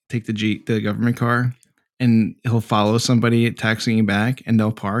take the government car, and he'll follow somebody taxiing back, and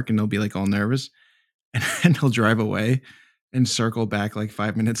they'll park, and they'll be all nervous, and he'll drive away and circle back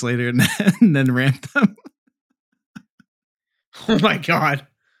 5 minutes later, and then ramp them. Oh my God!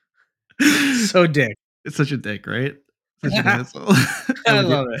 So dick. It's such a dick, right? Such an asshole. I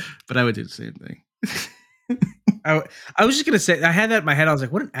love it. But I would do the same thing. I was just gonna say, I had that in my head. I was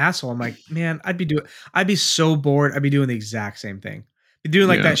like, "What an asshole!" I'm like, man, I'd be so bored. I'd be doing the exact same thing. Be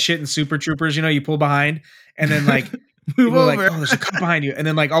doing that shit in Super Troopers. You pull behind, and then people are oh, there's a cop behind you, and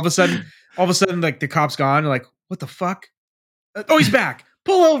then all of a sudden, the cop's gone. You're like, what the fuck? Oh, he's back.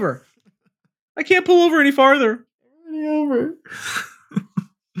 Pull over. I can't pull over any farther. Over.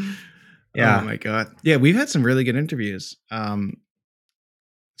 Yeah. Oh my God. Yeah, we've had some really good interviews.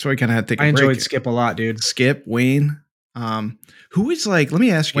 So I kind of had to take a break. I enjoyed Skip a lot, dude. Skip, Wayne, Who is like? Let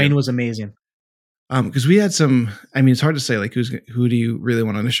me ask you. Wayne was amazing. Because we had some. I mean, it's hard to say like who do you really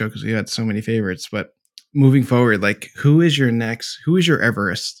want on the show because we had so many favorites. But moving forward, like who is your next? Who is your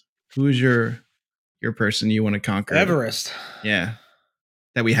Everest? Who is your person you want to conquer? Everest. Yeah,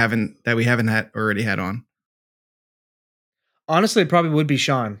 that we haven't already had on. Honestly, it probably would be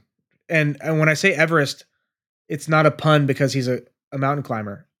Sean. And when I say Everest, it's not a pun because he's a mountain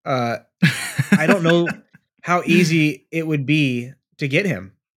climber. I don't know how easy it would be to get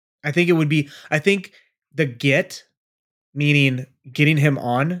him. I think the get, meaning getting him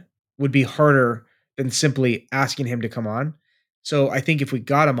on, would be harder than simply asking him to come on. So I think if we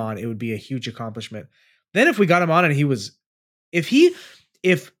got him on, it would be a huge accomplishment. Then if we got him on and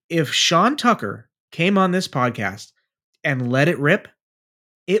if Sean Tucker came on this podcast and let it rip,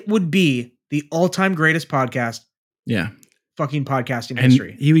 it would be the all-time greatest podcast. Yeah. Fucking podcasting and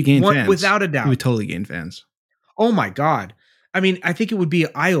history. He would gain fans. Without a doubt. He would totally gain fans. Oh my God. I mean, I think it would be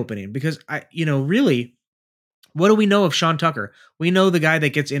eye-opening because really, what do we know of Sean Tucker? We know the guy that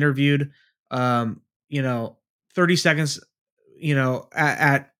gets interviewed, 30 seconds,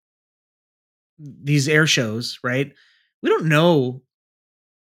 at these air shows, right? We don't know.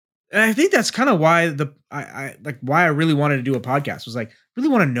 And I think that's kind of why why I really wanted to do a podcast was like, really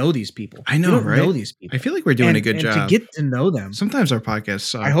want to know these people. I know, right? Know these people. I feel like we're doing a good job to get to know them. Sometimes our podcasts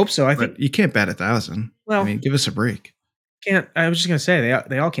suck. I hope so. I think you can't bat 1,000. Well, I mean, give us a break. I was just gonna say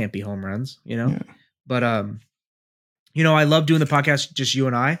they all can't be home runs, Yeah. But I love doing the podcast, just you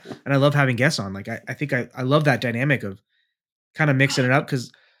and I love having guests on. Like I think I love that dynamic of kind of mixing it up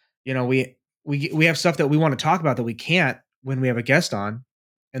because we have stuff that we want to talk about that we can't when we have a guest on,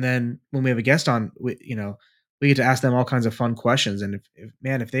 and then when we have a guest on, we get to ask them all kinds of fun questions. And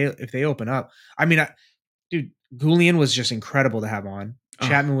if they open up, I mean, dude, Goulian was just incredible to have on.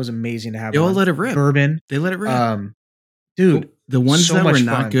 Chapman was amazing to have. They all let it rip. Bourbon, they let it rip. Dude, the ones that were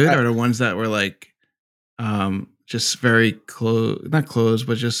not fun. good are the ones that were like, just very close, not close,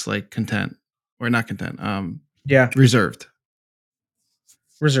 but just like content or not content. Reserved.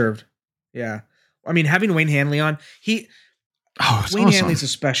 Yeah. I mean, having Wayne Handley on, Wayne awesome. Handley's a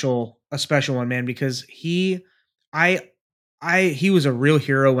special one, man, because he was a real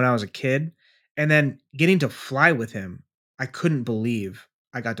hero when I was a kid, and then getting to fly with him, I couldn't believe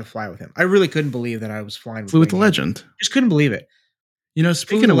I got to fly with him. I really couldn't believe that I was flying with the legend. Just couldn't believe it.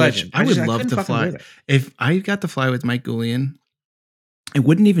 Speaking of which, I would love to fly. If I got to fly with Mike Goulian, it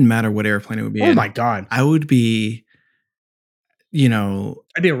wouldn't even matter what airplane it would be. Oh my God. I would be,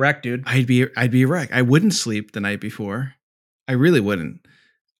 I'd be a wreck, dude. I'd be a wreck. I wouldn't sleep the night before. I really wouldn't.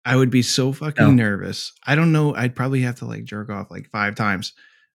 I would be so fucking nervous. I don't know. I'd probably have to like jerk off like 5 times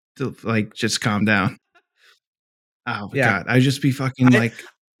to like just calm down. Oh my God. I'd just be fucking like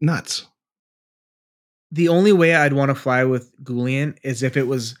nuts. The only way I'd want to fly with Goulian is if it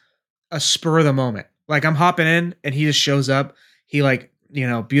was a spur of the moment. Like I'm hopping in and he just shows up. He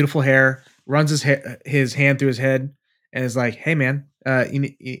beautiful hair, runs his hand through his head and is like, "Hey man,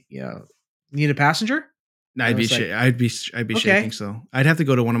 you need a passenger?" No, I'd be shaking. So I'd have to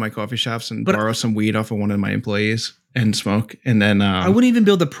go to one of my coffee shops and borrow some weed off of one of my employees and smoke. And then I wouldn't even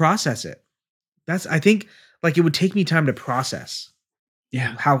be able to process it. I think like it would take me time to process.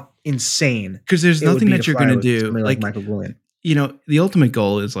 Yeah. How insane. Because there's nothing that you're going to do. Like Michael Goulian. The ultimate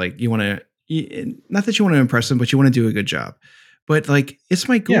goal is like, you want to, not that you want to impress them, but you want to do a good job. But like, it's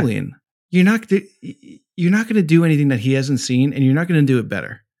Mike Goulian. You're not going to do anything that he hasn't seen, and you're not going to do it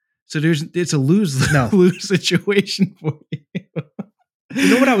better. So it's a lose situation for you. You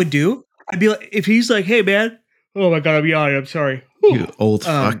know what I would do? I'd be like, if he's like, "Hey man, oh my God, I'm yawning. I'm sorry." You old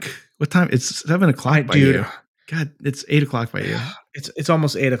fuck. What time? It's 7:00 by you. God, it's 8:00 by you. It's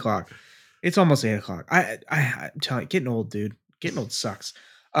almost 8:00. It's almost 8:00. I'm telling you, getting old, dude. Getting old sucks.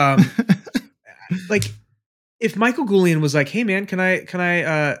 Like if Michael Goulian was like, "Hey man, can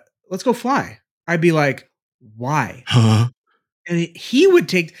I let's go fly?" I'd be like, "Why?" Huh? And he would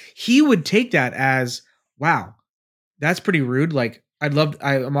take that as, "Wow, that's pretty rude." Like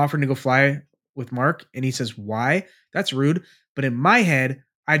I'm offering to go fly with Mark, and he says, "Why?" That's rude. But in my head,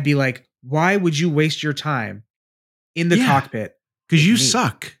 I'd be like, "Why would you waste your time in the cockpit?" Because you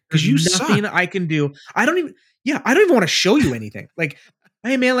suck. Because you suck. Nothing I can do. I don't even want to show you anything. Like,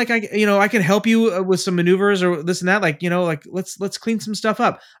 hey man, like I can help you with some maneuvers or this and that. Like, like let's clean some stuff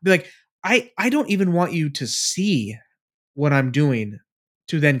up. I'd be like, I don't even want you to see what I'm doing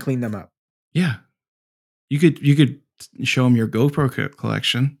to then clean them up. Yeah. You could show them your GoPro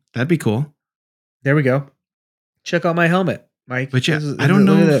collection. That'd be cool. There we go. Check out my helmet, Mike. But yeah, I don't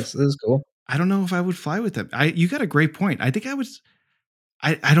know. This is cool. I don't know if I would fly with them. You got a great point. I think I would.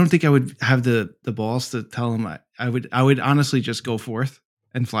 I don't think I would have the balls to tell him. I would honestly just go forth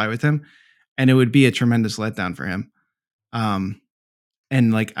and fly with him, and it would be a tremendous letdown for him.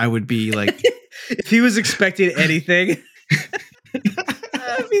 And like I would be like, if he was expecting anything,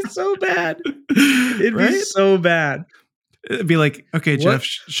 it'd be so bad. It'd right? be so bad. It'd be like, okay, What? Jeff,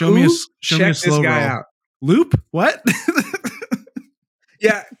 show me a Check slow this guy roll. out. Loop? What?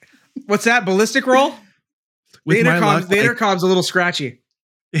 Yeah. What's that? Ballistic roll? With my luck, the intercom's a little scratchy.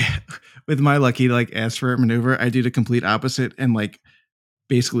 Yeah. With my luck, he like asked for a maneuver. I do the complete opposite and like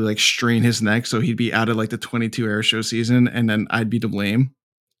basically like strain his neck so he'd be out of like the 22 air show season, and then I'd be to blame.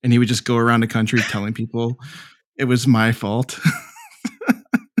 And he would just go around the country telling people it was my fault.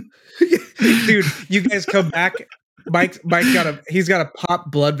 Dude, you guys come back. Mike he's got a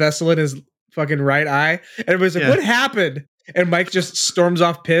pop blood vessel in his fucking right eye. And everybody's like, what happened? And Mike just storms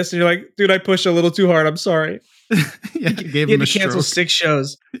off pissed, and you're like, dude, I pushed a little too hard. I'm sorry. Yeah, he had to cancel 6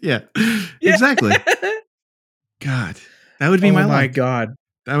 shows. Yeah, exactly. God, that would be my luck. Oh my God.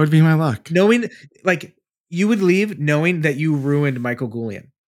 That would be my luck. Knowing, like, you would leave knowing that you ruined Michael Goulian.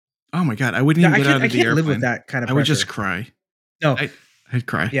 Oh my God, I wouldn't even get out of the airplane. I can't live with that kind of pressure. I would just cry. No. I'd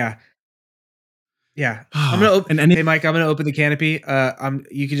cry. Yeah. Yeah. I'm gonna open. Hey, Mike, I'm gonna open the canopy.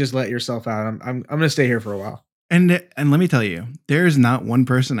 You can just let yourself out. I'm gonna stay here for a while. And let me tell you, there is not one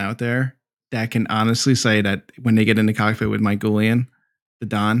person out there that can honestly say that when they get in the cockpit with Mike Goulian, the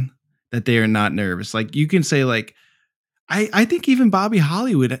Don, that they are not nervous. Like you can say, like, I think even Bobby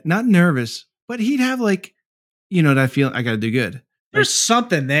Hollywood, not nervous, but he'd have like, that feeling. I got to do good. There's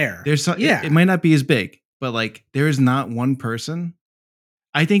something there. There's something. Yeah. It might not be as big, but like there is not one person.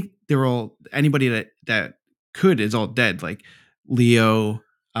 I think they're all, anybody that could is all dead. Like Leo,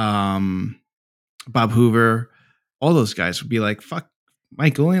 Bob Hoover, all those guys would be like, fuck,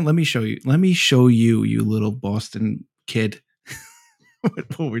 Mike Goulian, let me show you, you little Boston kid,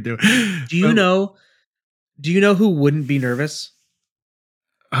 what we're doing. Do you know who wouldn't be nervous?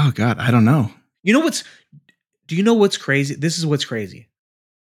 Oh God, I don't know. Do you know what's crazy? This is what's crazy.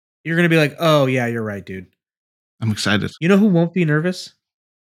 You're going to be like, oh yeah, you're right, dude. I'm excited. You know who won't be nervous?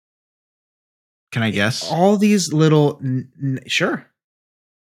 Can I guess? All these little, sure.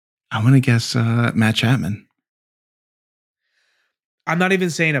 I'm going to guess Matt Chapman. I'm not even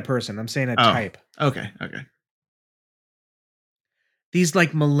saying a person. I'm saying a type. Okay. These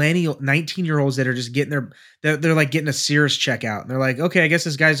like millennial 19-year-olds that are just getting they're like getting a Cirrus check out. And they're like, okay, I guess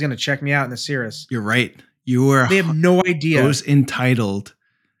this guy's going to check me out in the Cirrus. You're right. They have no idea. Those entitled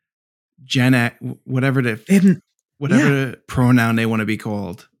Gen X, whatever the pronoun they want to be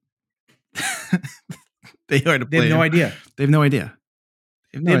called. They are to play. They have no idea. They have no idea.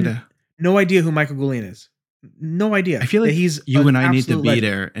 No idea who Michael Goulian is. No idea. I feel like you and I need to be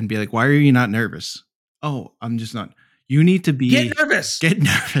there and be like, why are you not nervous? Oh, I'm just not. You need to be. Get nervous. Get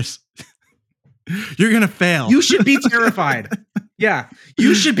nervous. You're going to fail. You should be terrified. Yeah.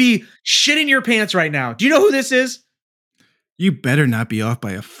 You should be shitting your pants right now. Do you know who this is? You better not be off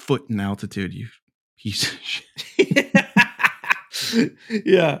by a foot in altitude, you piece of shit.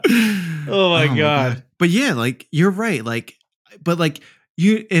 Yeah. Oh my God. But yeah, like you're right. Like, but like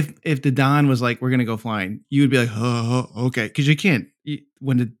you, if the Don was like, we're going to go flying, you would be like, oh, okay. Cause you can't,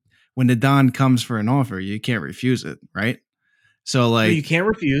 when the Don comes for an offer, you can't refuse it. Right. So like, no, you can't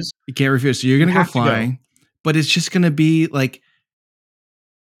refuse. You can't refuse. So you're going to go flying, but it's just going to be like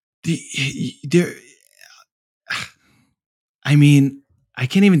I mean, I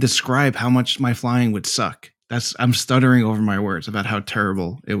can't even describe how much my flying would suck. I'm stuttering over my words about how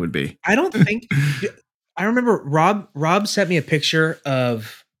terrible it would be. I don't think I remember Rob sent me a picture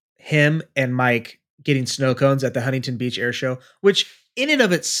of him and Mike getting snow cones at the Huntington Beach Air Show, which in and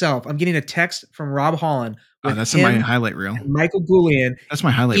of itself, I'm getting a text from Rob Holland. That's in my highlight reel. Michael Goulian. That's my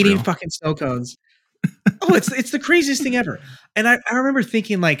highlight eating reel. Fucking snow cones. Oh, it's the craziest thing ever. And I remember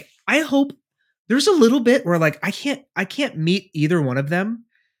thinking, like, I hope there's a little bit where like I can't meet either one of them.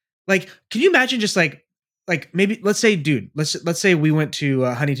 Like, can you imagine just like maybe let's say we went to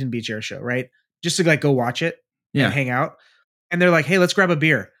Huntington Beach Air Show, right? Just to like go watch it and hang out. And they're like, hey, let's grab a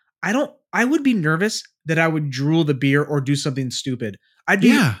beer. I would be nervous that I would drool the beer or do something stupid. Like,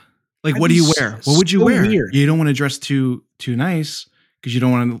 what do you wear? What would you wear? Weird. You don't want to dress too nice because you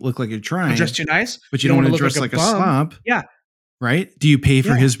don't want to look like you're trying. Dress too nice, but you don't want to dress like a slob. Yeah. Right? Do you pay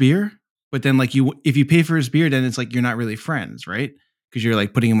for his beer? But then like if you pay for his beer, then it's like you're not really friends, right? Because you're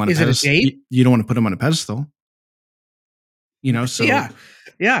like putting him on a pedestal. You don't want to put him on a pedestal. So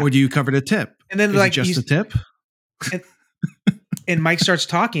yeah. Or do you cover the tip? And then is like it just a tip? And Mike starts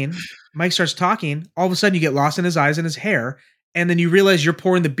talking. All of a sudden, you get lost in his eyes and his hair, and then you realize you're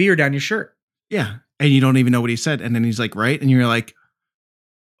pouring the beer down your shirt. Yeah, and you don't even know what he said, and then he's like, "Right," and you're like,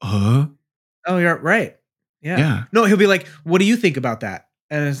 Oh, you're right. Yeah. yeah. No, he'll be like, what do you think about that?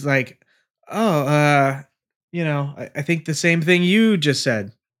 And it's like, oh, I think the same thing you just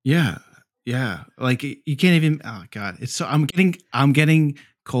said. Yeah. Yeah. Like you can't even, oh God. It's so, I'm getting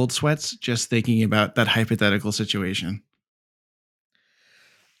cold sweats just thinking about that hypothetical situation.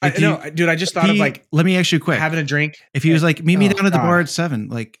 Like, Dude, I just thought of like, let me ask you quick. having a drink. If he was like, meet me down at the bar at 7,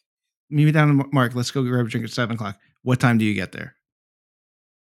 like meet me down, Mark, let's go grab a drink at 7:00. What time do you get there?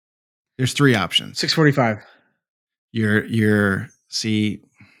 There's 3 options. 6:45. See,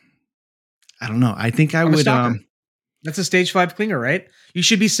 I don't know. I think I would, that's a stage 5 clinger, right? You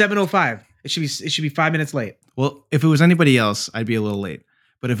should be 7:05. It should be 5 minutes late. Well, if it was anybody else, I'd be a little late.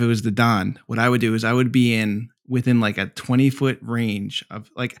 But if it was the Don, what I would do is I would be within like a 20-foot range of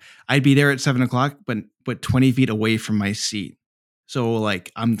like, I'd be there at 7:00, but 20 feet away from my seat. So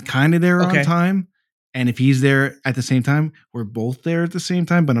like I'm kind of there on time. And if he's there at the same time, we're both there at the same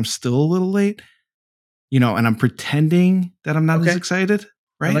time, but I'm still a little late, and I'm pretending that I'm not as excited.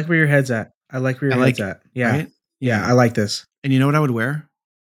 Right. I like where your head's at. Yeah. Right? Yeah. I like this. And you know what I would wear?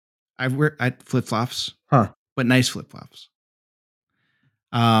 I'd flip-flops, but nice flip-flops.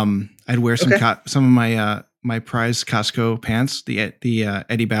 I'd wear some of my my prized Costco pants, the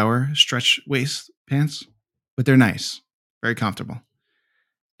Eddie Bauer stretch waist pants, but they're nice, very comfortable.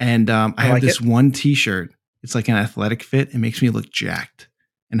 And I have this one T-shirt. It's like an athletic fit. It makes me look jacked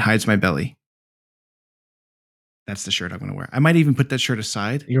and hides my belly. That's the shirt I'm going to wear. I might even put that shirt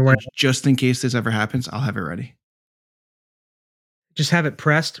aside. You're wearing just in case this ever happens. I'll have it ready. Just have it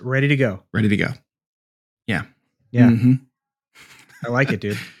pressed, ready to go. Ready to go. Yeah. Yeah. Mm-hmm. I like it,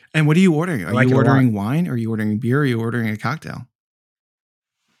 dude. And what are you ordering? Are you ordering wine? Are you ordering beer? Or are you ordering a cocktail?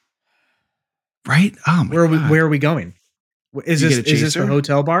 Right? Oh my God. Where are we going? Is this the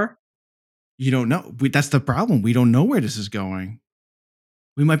hotel bar? You don't know. That's the problem. We don't know where this is going.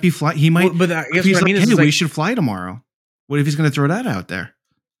 We might be flying. He might. But I guess what I mean is we should fly tomorrow. What if he's going to throw that out there?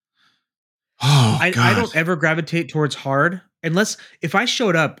 Oh, God. I don't ever gravitate towards hard unless if I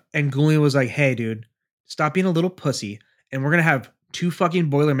showed up and Goulian was like, "Hey, dude, stop being a little pussy, and we're gonna have 2 fucking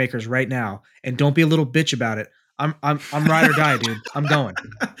Boilermakers right now, and don't be a little bitch about it." I'm ride or die, dude. I'm going.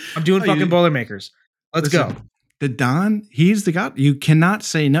 I'm doing fucking Boilermakers. Let's go. The Don, he's the god. You cannot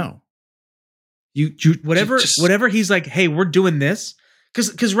say no. You whatever he's like, hey, we're doing this.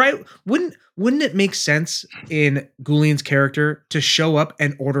 Cause right, wouldn't it make sense in Goulian's character to show up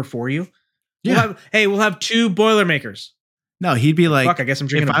and order for you? Yeah. We'll have 2 Boilermakers. No, he'd be like, fuck, I guess I'm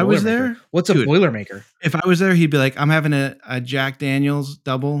drinking if I was there. What's a Boilermaker? If I was there, he'd be like, I'm having a Jack Daniels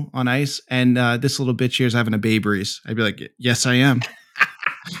double on ice, and this little bitch here's having a Babe Ruth. I'd be like, yes, I am.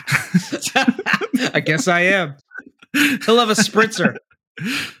 I guess I am. He'll have a spritzer.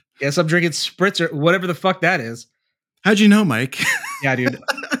 Guess I'm drinking spritzer, whatever the fuck that is. How'd you know, Mike? Yeah, dude.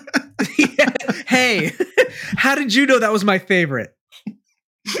 Hey, how did you know that was my favorite?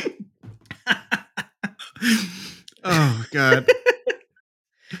 Oh God.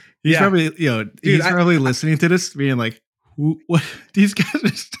 He's probably, he's probably listening to this being like, what? These guys are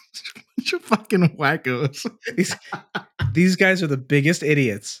such a bunch of fucking wackos. These guys are the biggest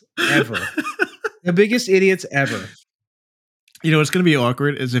idiots ever. The biggest idiots ever. What's going to be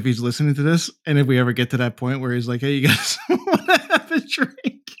awkward is if he's listening to this, and if we ever get to that point where he's like, hey, you guys want to have a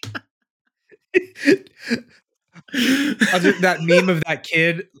drink? That meme of that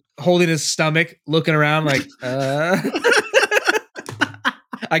kid holding his stomach, looking around like,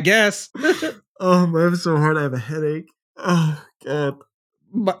 I guess. Oh, I'm so hard. I have a headache. Oh, God.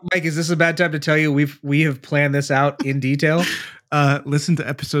 Mike, is this a bad time to tell you we have planned this out in detail? Listen to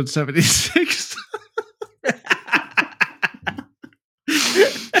episode 76.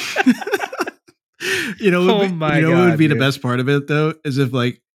 What would be the best part of it though is if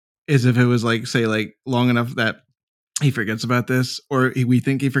it was like, say, like long enough that he forgets about this, or we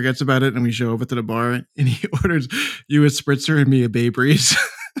think he forgets about it, and we show up at the bar and he orders you a spritzer and me a Babe Ruth.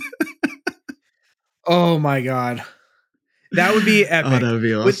 Oh my God, that would be epic. Oh, that would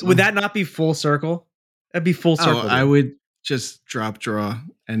be awesome. Would that not be full circle? That'd be full circle. I would just drop draw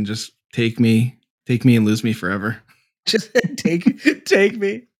and just take me and lose me forever. Just take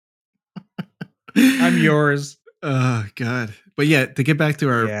me. I'm yours. Oh God. But yeah, to get back to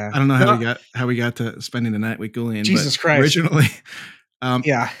our, I don't know how we got to spending the night with Goulian. Jesus Christ. Originally,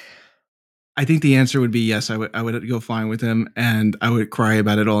 yeah, I think the answer would be yes. I would go flying with him, and I would cry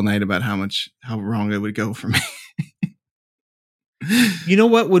about it all night about how wrong it would go for me. You know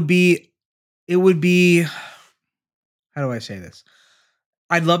what would be? It would be. How do I say this?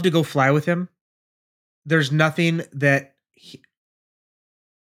 I'd love to go fly with him. There's nothing that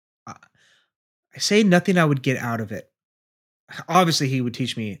I say nothing I would get out of it. obviously he would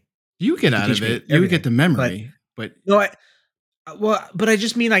teach me. You get He could out teach of me it. You would get the everything, memory, but no, but I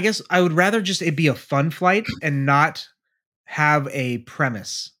just mean, I guess I would rather just it be a fun flight and not have a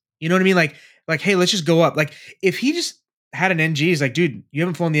premise. You know what I mean? Like, hey, let's just go up. Like, if he just had an NG, he's like, dude, you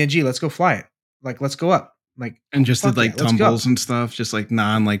haven't flown the NG. Let's go fly it. Like, let's go up. Like, and just did fuck like yeah, let's go. tumbles and stuff, just like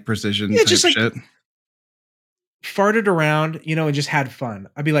non like precision Yeah, type just like shit. farted around, and just had fun.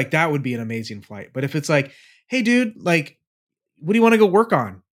 I'd be like, that would be an amazing flight. But if it's like, hey, dude, like, what do you want to go work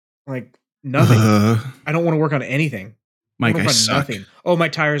on? Like, nothing. I don't want to work on anything. Mike, I suck. Nothing. Oh, my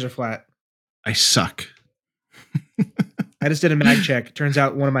tires are flat. I suck. I just did a mag check. Turns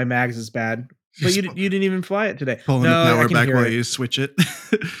out one of my mags is bad. But you didn't even fly it today. Pulling the power back while you switch it.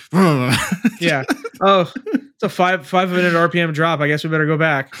 Yeah. Oh, it's a 5-minute RPM drop. I guess we better go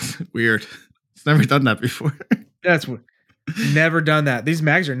back. Weird. It's never done that before. That's never done that. These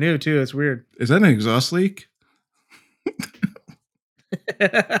mags are new too. It's weird. Is that an exhaust leak? You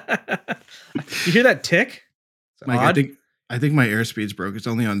hear that tick? Mike, I think my airspeed's broke. It's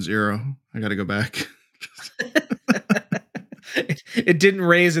only on 0. I got to go back. It didn't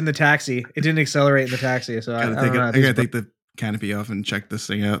raise in the taxi. It didn't accelerate in the taxi. So I gotta take the canopy off and check this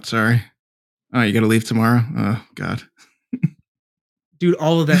thing out. Sorry. Oh, you gotta leave tomorrow? Oh God. Dude,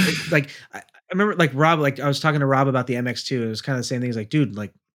 all of that. Like, I remember, like, Rob, like, I was talking to Rob about the MX2. It was kind of the same thing. He's like, dude,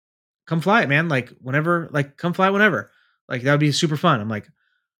 like, come fly it, man. Like, whenever, like, come fly it whenever. Like, that would be super fun. I'm like,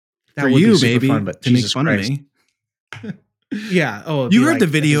 that would be super fun, but to make fun of me. Yeah. Oh, you heard the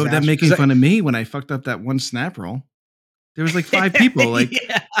video of them making fun of me when I fucked up that one snap roll. There was like 5 people, like,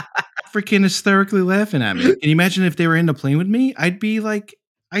 freaking hysterically laughing at me. Can you imagine if they were in the plane with me? I'd be like,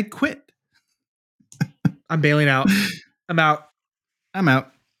 I'd quit. I'm bailing out. I'm out.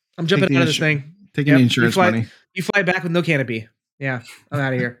 I'm jumping out of this thing. Taking the insurance money. You fly back with no canopy. Yeah, I'm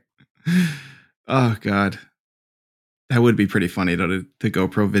out of here. Oh God, that would be pretty funny though. The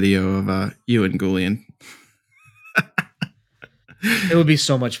GoPro video of you and Goulian. It would be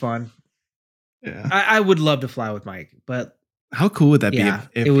so much fun. Yeah, I would love to fly with Mike, but how cool would that be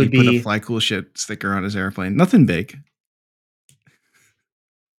if he put a fly cool shit sticker on his airplane? Nothing big.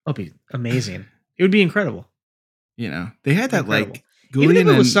 It'd be amazing. It would be incredible. They had that like Goulian, even if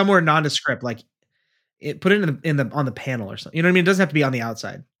it was somewhere nondescript, like put it on the panel or something. You know what I mean? It doesn't have to be on the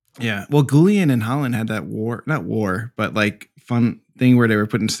outside. Yeah. Well, Goulian and Holland had that not war, but like fun thing where they were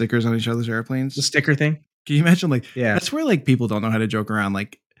putting stickers on each other's airplanes. The sticker thing. Can you imagine? Like, that's where like people don't know how to joke around.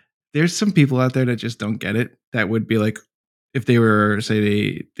 Like, there's some people out there that just don't get it. That would be like, if they were, say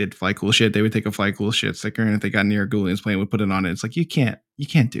they did fly cool shit, they would take a fly cool shit sticker, and if they got near Goulian's plane, would put it on it. It's like, you can't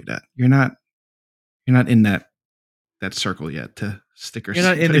do that. You're not in that circle yet to sticker. You're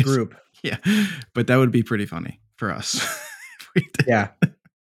not in the group. Yeah. But that would be pretty funny for us. Yeah.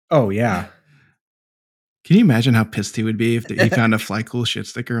 Oh yeah. Can you imagine how pissed he would be if he found a fly cool shit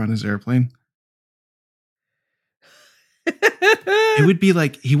sticker on his airplane? It would be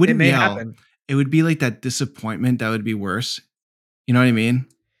like, he wouldn't yell. Happen. It would be like that disappointment that would be worse. You know what I mean?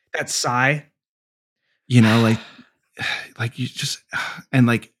 That sigh. Like you just, and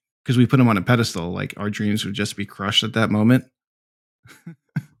like, because we put him on a pedestal, like our dreams would just be crushed at that moment.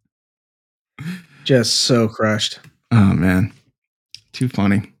 Just so crushed. Oh man. Too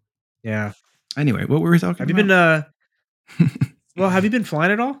funny. Yeah. Anyway, what were we talking about? Well, have you been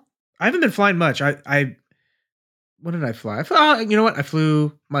flying at all? I haven't been flying much. When did I fly? You know what? I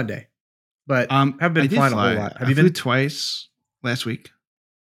flew Monday, but haven't been flying a whole lot. Have you been? Flew twice last week.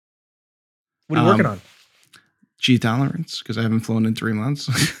 What are you working on? G tolerance, because I haven't flown in 3 months.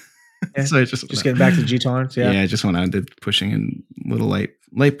 Yeah. So I just getting back to G tolerance. Yeah. Yeah. I just went out and did pushing and little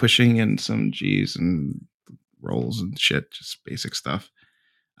light pushing and some G's and rolls and shit, just basic stuff.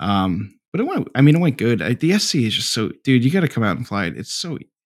 But it went good. The SC is just so, dude, you got to come out and fly it. It's so, I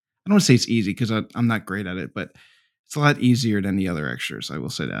don't want to say it's easy because I'm not great at it, but it's a lot easier than the other extras. I will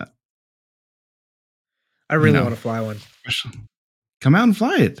say that. I really want to fly one. Come out and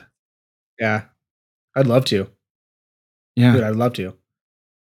fly it. Yeah. I'd love to. Yeah. Dude, I'd love to.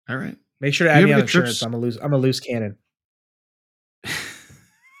 All right. Make sure to add me on insurance. I'm a loose cannon.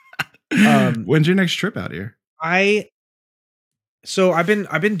 When's your next trip out here? So I've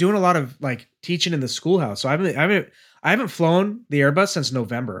been doing a lot of like teaching in the schoolhouse. So I haven't flown the Airbus since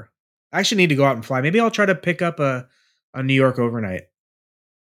November. I actually need to go out and fly. Maybe I'll try to pick up a New York overnight.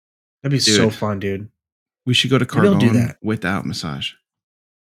 That'd be so fun, dude. We should go to Carbone without massage.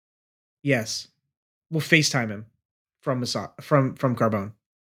 Yes. We'll FaceTime him from Carbone.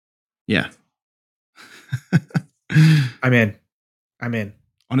 Yeah. I'm in.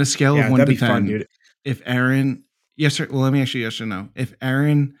 On a scale of 1 to 10, fun, dude. If Aaron, yes or let me ask you yes or no. If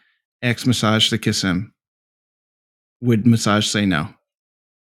Aaron asks Massage to kiss him, would Massage say no?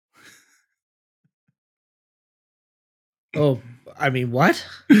 Oh, I mean, what?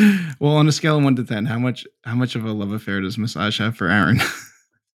 Well, on a scale of 1 to 10, how much of a love affair does Massage have for Aaron?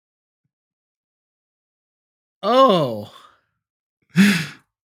 Oh,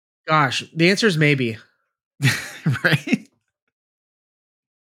 gosh. The answer is maybe. Right?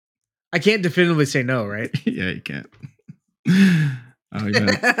 I can't definitively say no, right? Yeah, you can't. Oh, you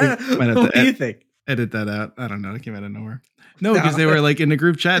might have What to do you think? edit that out. I don't know. It came out of nowhere. No, because they were like in the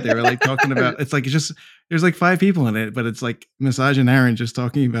group chat. They were like talking about. It's like just there's like 5 people in it, but it's like Massage and Aaron just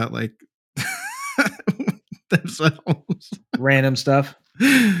talking about like themselves, random stuff.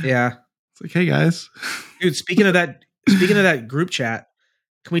 Yeah, it's like, hey guys, dude. Speaking of that group chat,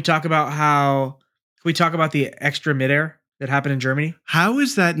 can we talk about the extra midair that happened in Germany? How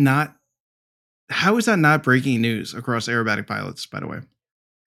is that not breaking news across aerobatic pilots? By the way,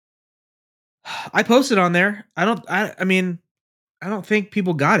 I posted on there. I mean, I don't think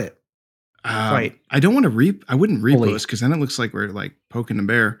people got it. Quite. I don't want to I wouldn't repost because then it looks like we're like poking the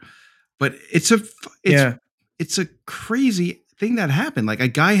bear. But it's a crazy thing that happened. Like a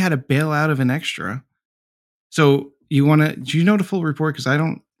guy had to bail out of an extra. So do you know the full report? Because I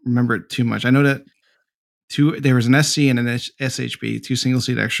don't remember it too much. I know that there was an SC and an SHB, 2 single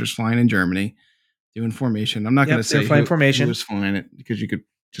seat extras flying in Germany doing formation. I'm not going to say who was flying it because you could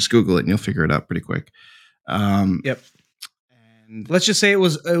just Google it and you'll figure it out pretty quick. Yep. And let's just say it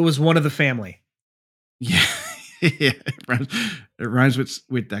was one of the family. Yeah. Yeah. It rhymes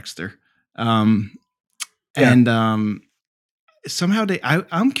with Dexter. And somehow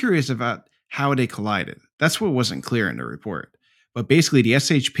I'm curious about how they collided. That's what wasn't clear in the report. But basically the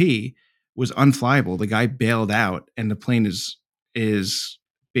SHP was unflyable. The guy bailed out and the plane is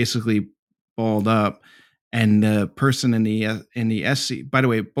basically balled up. And the person in the SC, by the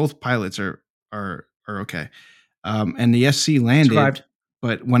way, both pilots are okay. And the SC landed, survived,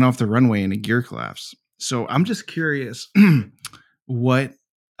 but went off the runway in a gear collapse. So I'm just curious what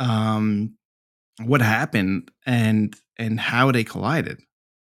happened and how they collided.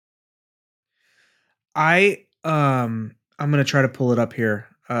 I'm gonna try to pull it up here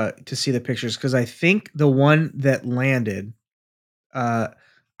to see the pictures because I think the one that landed,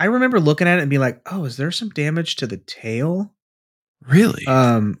 I remember looking at it and being like, "Oh, is there some damage to the tail?" Really?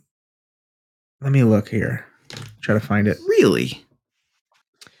 Let me look here. Try to find it. Really?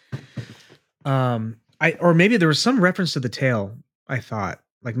 Or maybe there was some reference to the tail. I thought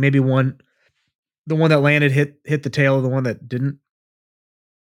like maybe the one that landed hit the tail of the one that didn't.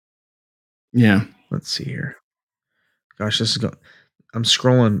 Yeah. Let's see here. Gosh, I'm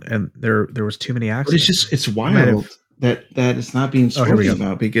scrolling and there was too many accidents. But it's wild that it's not being spoken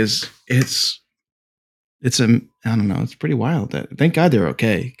about because it's I don't know, it's pretty wild. That thank God they're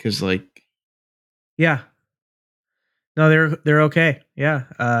okay because like yeah. No, they're okay. Yeah.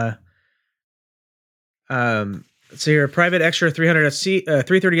 Let's see here, a private extra 300 SC,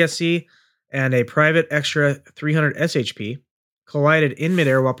 330 SC, and a private extra 300 SHP collided in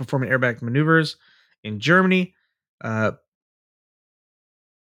midair while performing aerobatic maneuvers in Germany. Pilot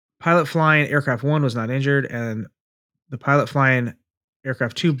flying aircraft 1 was not injured, and the pilot flying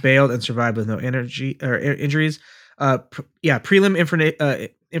aircraft 2 bailed and survived with no injuries. Prelim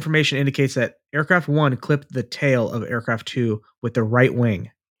information indicates that aircraft 1 clipped the tail of aircraft 2 with the right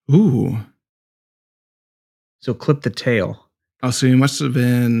wing. Ooh. So clipped the tail. Oh, so he must have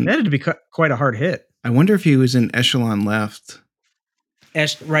been... That had to be quite a hard hit. I wonder if he was in echelon left.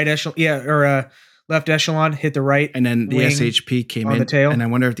 Right echelon, yeah, or left echelon, hit the right, and then the SHP came in the tail. And I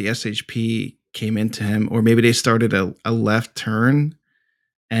wonder if the SHP came into him, or maybe they started a left turn,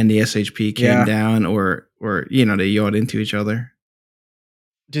 and the SHP came down, or they yawed into each other.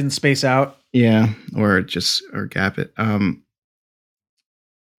 Didn't space out. Yeah, or gap it.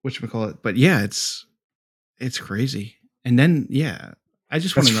 Whatchamacallit. But yeah, it's crazy. And then I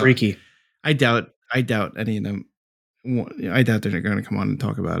just want to know. That's freaky. I doubt any of them. I doubt they're going to come on and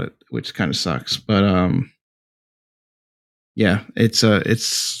talk about it, which kind of sucks. But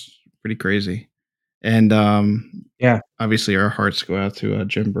it's pretty crazy. And obviously our hearts go out to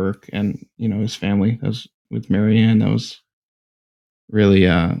Jim Burke and his family. That was with Marianne. That was really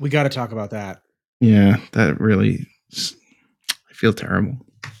we got to talk about that. Yeah, that really, I feel terrible.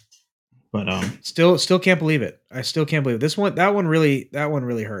 But still can't believe it. I still can't believe it. That one really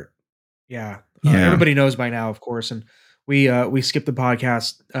hurt. Yeah. Everybody knows by now, of course. And we skipped the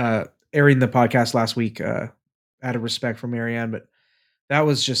podcast, airing the podcast last week, out of respect for Marianne, but that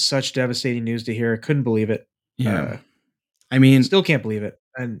was just such devastating news to hear. I couldn't believe it. Yeah. I mean, still can't believe it.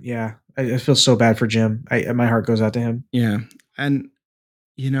 And I feel so bad for Jim. My heart goes out to him. Yeah. And,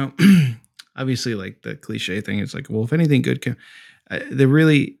 obviously, like the cliche thing is like, well, if anything good can,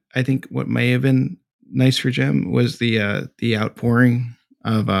 I think what may have been nice for Jim was the outpouring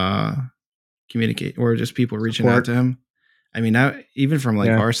of communicate or just people reaching out Support. to him. I mean, even from like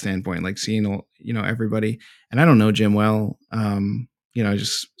Yeah. our standpoint, like seeing everybody, and I don't know Jim well,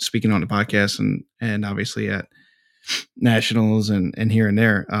 just speaking on the podcast and obviously at nationals and here and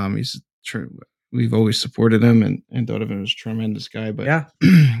there, we've always supported him and thought of him as a tremendous guy. But Yeah.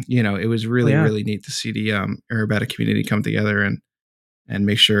 it was really really neat to see the aerobatic community come together and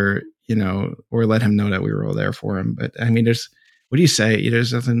make sure or let him know that we were all there for him. But I mean, what do you say?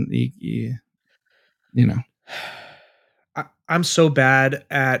 There's nothing I'm so bad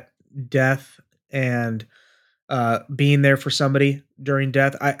at death and being there for somebody during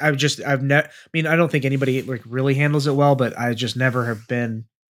death. I've never, I mean, I don't think anybody like really handles it well, but I just never have been,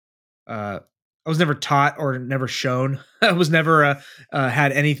 I was never taught or never shown. I was never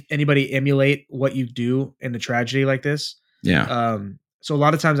had anybody emulate what you do in a tragedy like this. Yeah. So a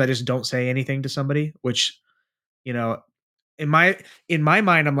lot of times I just don't say anything to somebody, which, you know, in my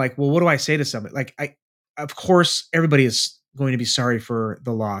mind, I'm like, well, what do I say to somebody? Like, of course, everybody is going to be sorry for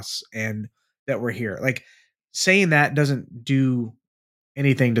the loss and that we're here. Like, saying that doesn't do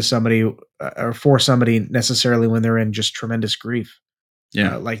anything to somebody or for somebody necessarily when they're in just tremendous grief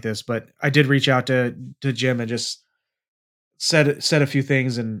Yeah. like this. But I did reach out to Jim and just said a few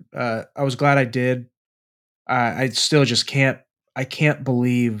things, and I was glad I did. I still just I can't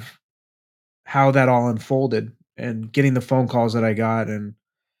believe how that all unfolded and getting the phone calls that I got. And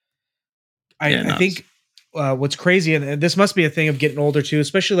I think what's crazy, and this must be a thing of getting older too,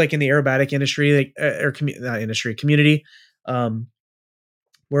 especially like in the aerobatic industry, like, or not industry, community,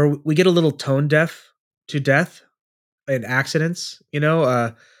 where we get a little tone deaf to death and accidents.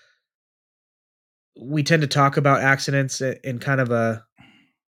 We tend to talk about accidents in kind of a,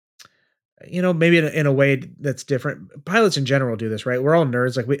 maybe in a way that's different. Pilots in general do this, right? We're all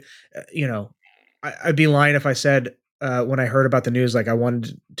nerds. Like I'd be lying if I said when I heard about the news, like I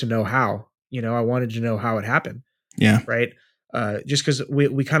wanted to know how. I wanted to know how it happened. Yeah. Right. Just because we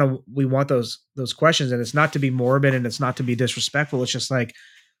want those questions, and it's not to be morbid and it's not to be disrespectful. It's just like,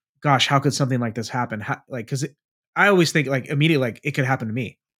 gosh, how could something like this happen? Because I always think like immediately, like it could happen to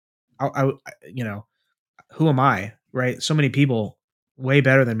me. Who am I? Right. So many people way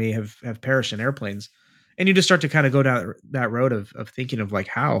better than me have perished in airplanes, and you just start to kind of go down that road of thinking of like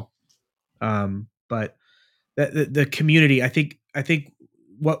how. But the community, I think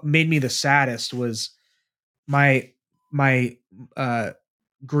what made me the saddest was my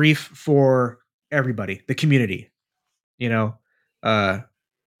grief for everybody, the community. You know, uh,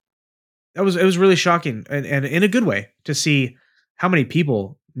 it was really shocking and in a good way to see how many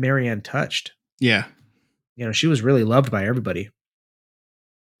people Marianne touched. Yeah. She was really loved by everybody.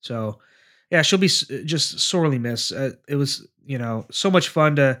 So, yeah, she'll be just sorely missed. It was, so much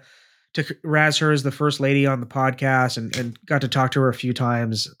fun to razz her as the first lady on the podcast, and got to talk to her a few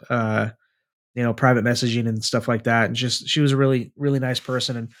times, private messaging and stuff like that. And just, she was a really, really nice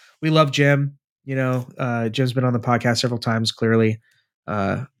person. And we love Jim. Jim's been on the podcast several times, clearly.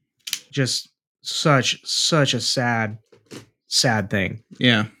 Just such a sad thing.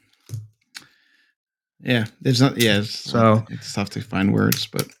 Yeah. Yeah. There's not, yeah. It's tough to find words,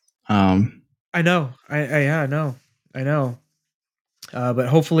 but, I know. I know. But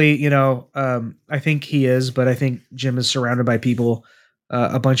hopefully, I think he is, but I think Jim is surrounded by people,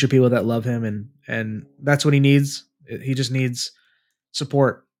 a bunch of people that love him, and that's what he needs. He just needs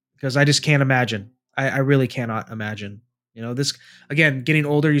support, because I just can't imagine. I really cannot imagine. This, again, getting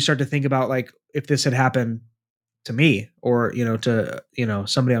older, you start to think about like if this had happened to me or, to,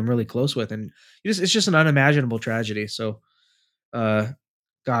 somebody I'm really close with, and it's just an unimaginable tragedy. So,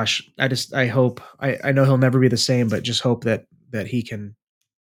 gosh, I hope, I know he'll never be the same, but just hope that he can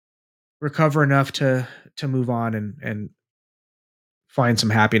recover enough to move on and find some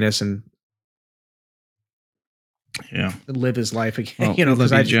happiness and live his life again. Well,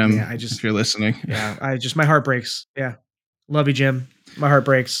 Because Jim, I just, if you're listening, my heart breaks. Yeah, love you, Jim. My heart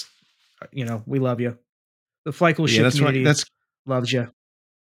breaks. We love you. The Fly Cool Shit community loves you.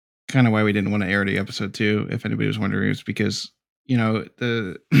 Kind of why we didn't want to air the episode too, if anybody was wondering, is because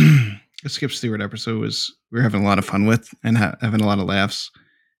the Skip Stewart episode we were having a lot of fun with and having a lot of laughs,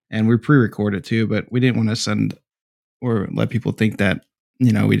 and we pre-recorded too, but we didn't want to send or let people think that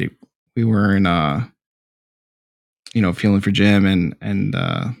we weren't feeling for Jim and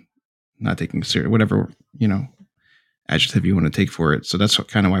not taking serious, whatever adjective you want to take for it. So that's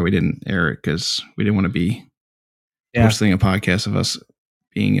kind of why we didn't air it, because we didn't want to be posting a podcast of us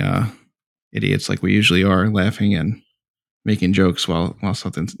being idiots like we usually are, laughing and making jokes while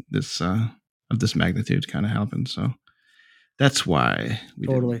something this of this magnitude kind of happened. So that's why we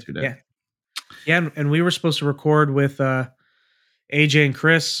Totally. didn't do that. Yeah. Yeah. And we were supposed to record with AJ and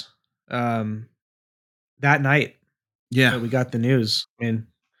Chris that night. Yeah. That we got the news. And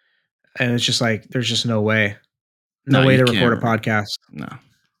it's just like, there's just no way. No, No way you to record a can't. podcast. No.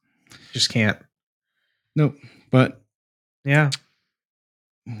 Just can't. Nope. But Yeah.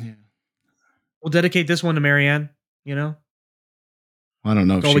 yeah. We'll dedicate this one to Marianne, you know? I don't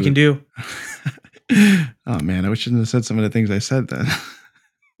know That's all we can do. Oh man, I wish I shouldn't have said some of the things I said then.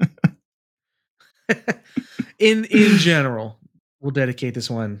 in general, we'll dedicate this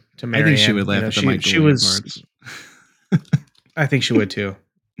one to Marianne. I think she would laugh at the Michael parts. I think she would too.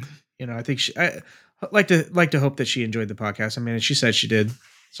 You know, I think I like to hope that she enjoyed the podcast. I mean, she said she did.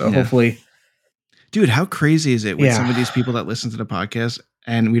 So hopefully. Dude, how crazy is it with some of these people that listen to the podcast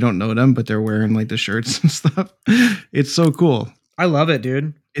and we don't know them, but they're wearing like the shirts and stuff? It's so cool. I love it,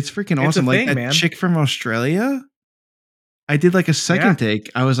 dude. It's freaking awesome. Like that chick from Australia. I did like a second take.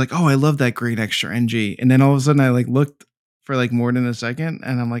 I was like, oh, I love that Green Extra NG. And then all of a sudden I like looked for like more than a second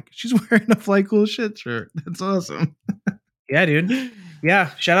and I'm like, she's wearing a Fly Cool Shit shirt. That's awesome. Yeah, dude. Yeah.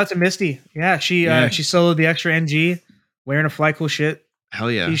 Shout out to Misty. Yeah. She soloed the Extra NG wearing a Fly Cool Shit. Hell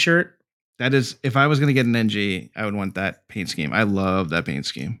yeah. T-shirt. That is, if I was going to get an NG, I would want that paint scheme. I love that paint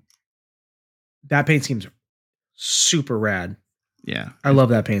scheme. That paint scheme's super rad. Yeah. I love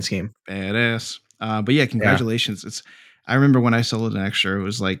that paint scheme. Badass. But yeah, congratulations. Yeah. I remember when I soloed an Extra, it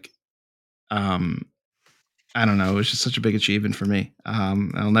was like, I don't know. It was just such a big achievement for me.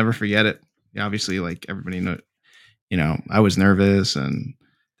 I'll never forget it. Obviously, like everybody know, I was nervous and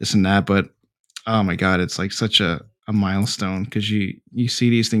this and that, but oh my God, it's like such a milestone because you see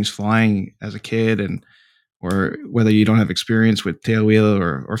these things flying as a kid or whether you don't have experience with tailwheel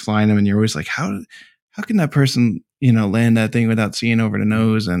or flying them, and you're always like, how can that person, land that thing without seeing over the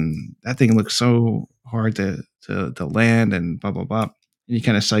nose? And that thing looks so hard to land and blah, blah, blah. And you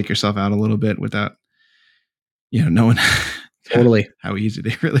kind of psych yourself out a little bit without, knowing totally how easy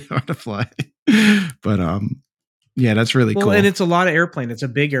they really are to fly. But, yeah, that's really cool. And it's a lot of airplane. It's a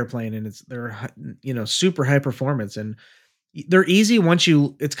big airplane and they're, super high performance and they're easy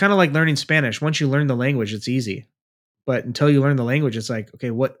it's kind of like learning Spanish. Once you learn the language, it's easy. But until you learn the language, it's like,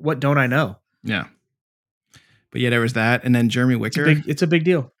 okay, what don't I know? Yeah. But yeah, there was that. And then Jeremy Wicker. It's a big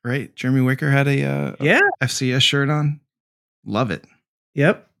deal. Right. Jeremy Wicker had a FCS shirt on. Love it.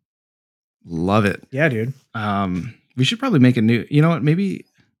 Yep. Love it. Yeah, dude. We should probably make a new, you know what, maybe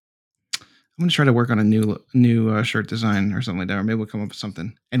I'm going to try to work on a new shirt design or something like that, or maybe we'll come up with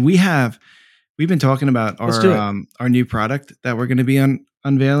something. And we've been talking about our new product that we're going to be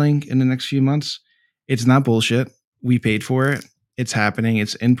unveiling in the next few months. It's not bullshit. We paid for it. It's happening.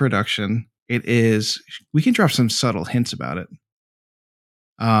 It's in production. It is. We can drop some subtle hints about it.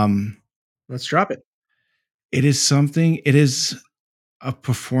 Let's drop it. It is a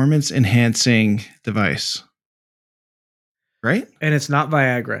performance enhancing device. Right? And it's not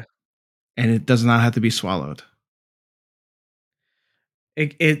Viagra. And it does not have to be swallowed.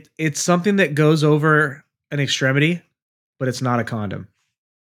 It's something that goes over an extremity, but it's not a condom.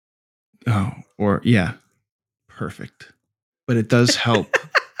 Oh, or yeah. Perfect. But it does help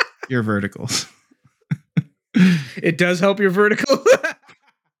your verticals. It does help your vertical.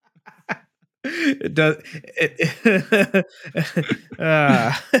 It does.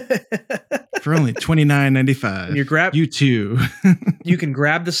 For only $29.95. You too. You can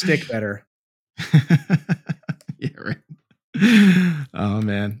grab the stick better. Yeah, right. Oh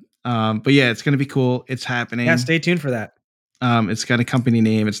man. But yeah, it's gonna be cool. It's happening. Yeah, stay tuned for that. It's got a company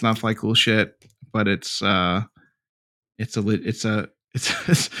name. It's not Fly Cool Shit, but it's a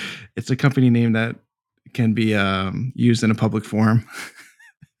company name that can be used in a public forum.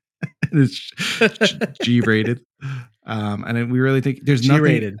 It's G-rated. And we really think there's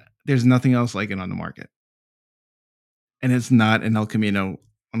nothing else like it on the market. And it's not an El Camino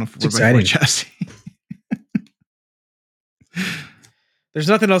on a 4x4 chassis. There's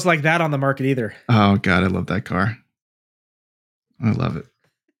nothing else like that on the market either. Oh God, I love that car. I love it.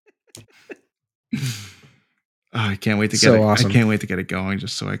 I can't wait to get it. Awesome. I can't wait to get it going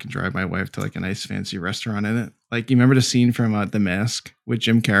just so I can drive my wife to like a nice fancy restaurant in it. Like, you remember the scene from The Mask with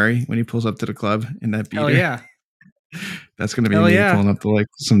Jim Carrey when he pulls up to the club in that beater? Oh yeah. That's going to be me pulling up to like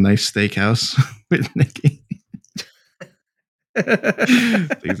some nice steakhouse with Nikki.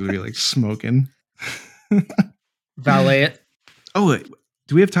 Things will be like smoking. Valet it. Oh, wait.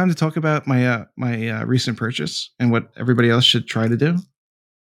 Do we have time to talk about my recent purchase and what everybody else should try to do?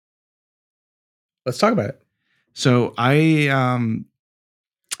 Let's talk about it. So I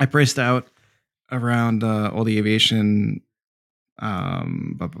priced out around all the aviation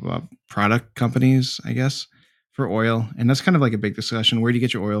product companies, I guess, for oil. And that's kind of like a big discussion. Where do you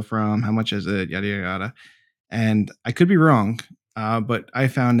get your oil from? How much is it? Yada, yada, yada. And I could be wrong, but I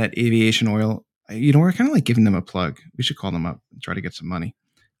found that aviation oil, we're kind of like giving them a plug. We should call them up and try to get some money.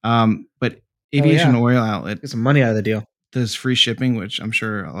 But aviation oil outlet get some money out of the deal. Does free shipping, which I'm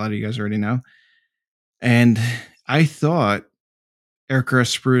sure a lot of you guys already know. And I thought Aircrest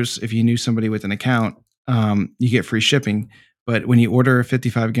Spruce, if you knew somebody with an account, you get free shipping. But when you order a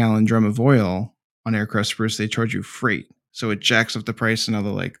 55-gallon drum of oil on Aircrest Spruce, they charge you freight. So it jacks up the price another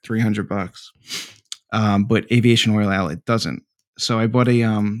like $300. But aviation oil outlet doesn't. So I bought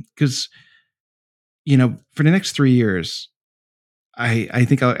because, for the next 3 years, I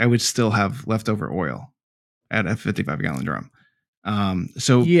think I would still have leftover oil at a 55-gallon drum.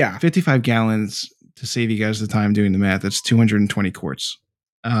 So 55 gallons, to save you guys the time doing the math, that's 220 quarts.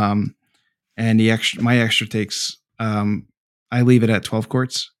 And my extra takes, I leave it at 12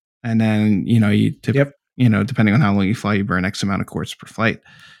 quarts. And then, depending on how long you fly, you burn X amount of quarts per flight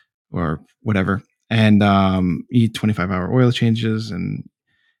or whatever. And you 25-hour oil changes and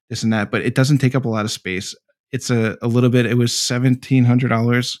this and that, but it doesn't take up a lot of space. It's a little bit, it was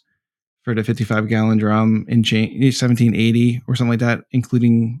 $1,700 for the 55-gallon drum in $1,780 or something like that,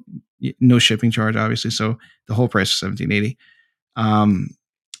 including no shipping charge, obviously. So the whole price is $1,780.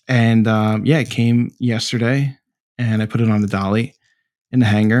 It came yesterday, and I put it on the dolly in the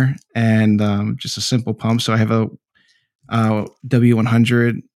hangar, and just a simple pump. So I have a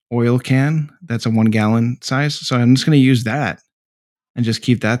W100 oil can that's a 1 gallon size. So I'm just going to use that and just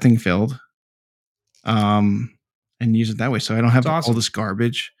keep that thing filled, and use it that way. So I don't have all this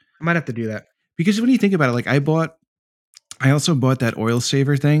garbage. I might have to do that. Because when you think about it, like I also bought that oil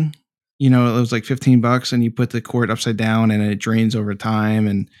saver thing. It was like $15 and you put the quart upside down and it drains over time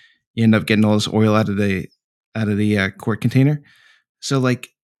and you end up getting all this oil out of the quart container. So like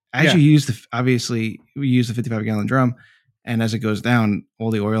as you obviously we use the 55-gallon drum, and as it goes down,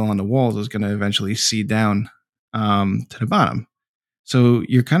 all the oil on the walls is going to eventually seed down to the bottom. So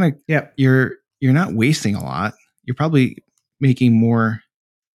you're kind of you're not wasting a lot. You're probably making more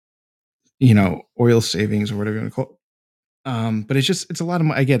oil savings or whatever you want to call it. But it's a lot of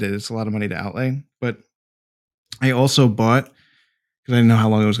money. I get it. It's a lot of money to outlay. But I also bought, because I didn't know how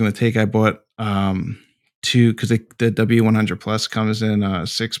long it was going to take, I bought two, because the W100 Plus comes in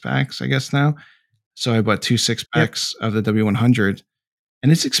 6-packs, I guess now. So I bought 2 6-packs of the W100,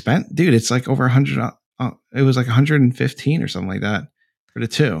 and it's expensive. Dude, it's like over 100. It was like 115 or something like that for the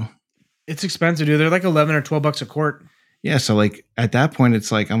 2. It's expensive, dude. They're like 11 or 12 bucks a quart. Yeah, so like at that point,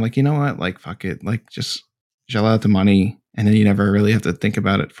 it's like I'm like, you know what? Like, fuck it. Like, just shell out the money, and then you never really have to think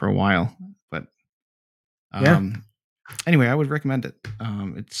about it for a while. But anyway, I would recommend it.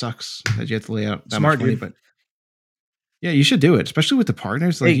 It sucks that you have to lay out that much money, but yeah, you should do it, especially with the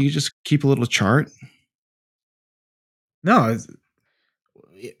partners. Like, you just keep a little chart. No,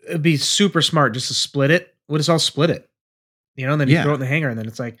 it'd be super smart just to split it. We'll just all split it, and then you throw it in the hangar, and then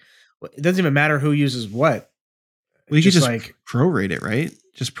it's like it doesn't even matter who uses what. Well, you could just like prorate it, right?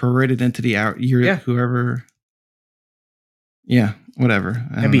 Just prorate it into the hour. Whoever. Yeah, whatever.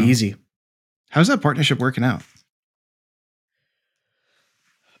 That'd be easy. How's that partnership working out?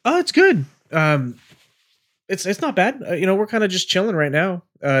 Oh, it's good. It's not bad. We're kind of just chilling right now.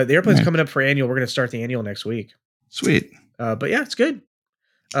 The airplane's coming up for annual. We're going to start the annual next week. Sweet. But yeah, it's good.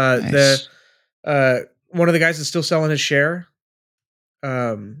 Nice. One of the guys is still selling his share.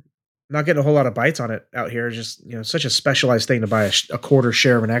 Not getting a whole lot of bites on it out here. Just, such a specialized thing to buy a quarter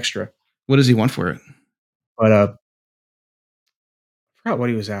share of an extra. What does he want for it? But I forgot what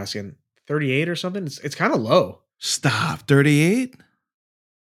he was asking. 38 or something. It's kind of low. Stop. 38?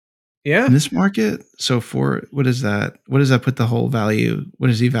 Yeah. In this market? So what is that? What does that put the whole value? What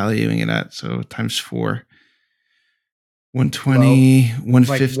is he valuing it at? So times 4. 120,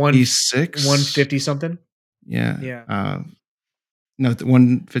 156? 150 something? Yeah. Yeah. No,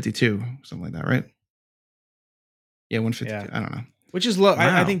 152, something like that, right? Yeah, 152. Yeah. I don't know. Which is low.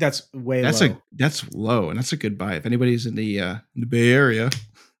 Wow. I think that's way low. That's low, and that's a good buy. If anybody's in the Bay Area,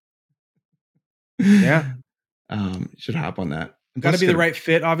 yeah, should hop on that. Got to be the right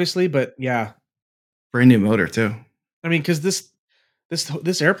fit, obviously, but yeah, brand new motor too. I mean, because this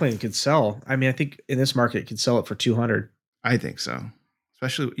airplane could sell. I mean, I think in this market, it could sell it for 200. I think so.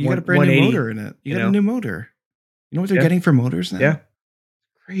 Especially you got a brand new motor in it. You got a new motor. You know what they're getting for motors now? Yeah,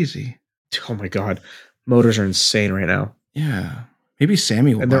 crazy. Oh my god, motors are insane right now. Yeah, maybe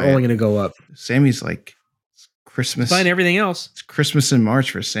Sammy will. And they're only going to go up. Sammy's like Christmas. Buying everything else. It's Christmas in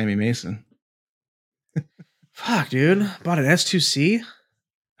March for Sammy Mason. Fuck, dude. Bought an S2C.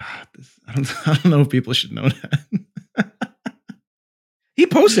 I don't know if people should know that. He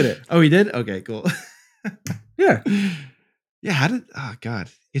posted it. Oh, he did? Okay, cool. Yeah. Yeah, oh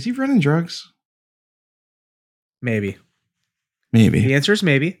God. Is he running drugs? Maybe. Maybe. The answer is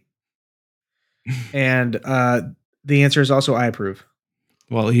maybe. And the answer is also I approve.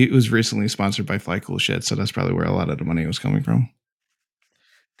 Well, he was recently sponsored by Fly Cool Shit, so that's probably where a lot of the money was coming from.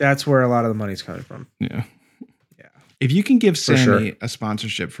 That's where a lot of the money's coming from. Yeah. Yeah. If you can give Sammy a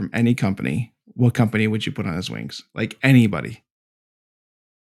sponsorship from any company, what company would you put on his wings? Like anybody.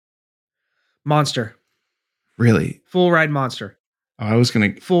 Monster. Really? Full ride Monster. Oh, I was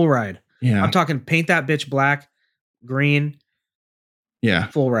going to. Full ride. Yeah. I'm talking paint that bitch black, green. Yeah.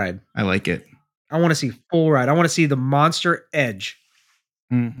 Full ride. I like it. I want to see full ride. I want to see the Monster Edge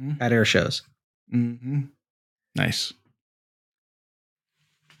at air shows. Mm-hmm. Nice.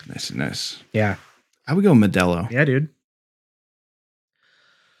 Nice. Yeah. I would go Modelo. Yeah, dude.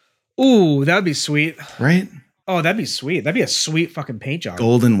 Ooh, that would be sweet. Right? Oh, that'd be sweet. That'd be a sweet fucking paint job.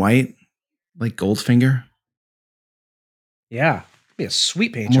 Gold and white. Like Goldfinger. Yeah. It'd be a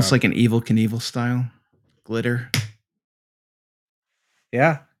sweet paint Almost job. like an Evel Knievel style. Glitter.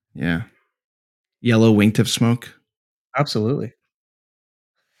 Yeah. Yeah. Yellow wingtip smoke. Absolutely.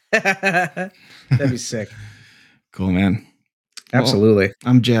 That'd be sick. Cool, man. Absolutely. Well,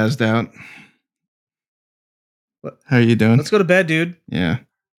 I'm jazzed out. How are you doing? Let's go to bed, dude. Yeah.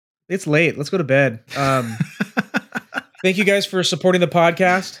 It's late. Let's go to bed. Thank you guys for supporting the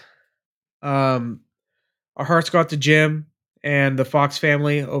podcast. Our hearts go out to Jim and the Fox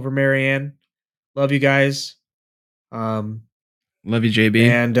family over Marianne. Love you guys. Love you, JB.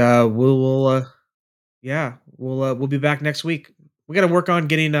 And we'll be back next week. We got to work on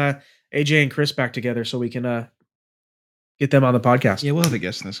getting AJ and Chris back together so we can get them on the podcast. Yeah, we'll have a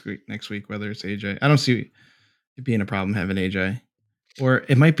guest next week, whether it's AJ. I don't see it being a problem having AJ. Or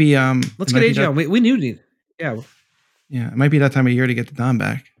it might be let's get AJ on. We need yeah. Yeah, it might be that time of year to get the Don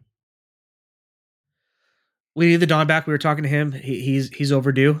back. We need the Don back. We were talking to him. He's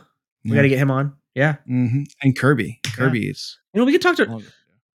overdue. We got to get him on. Yeah. Mm-hmm. And Kirby. Kirby's. We can talk to.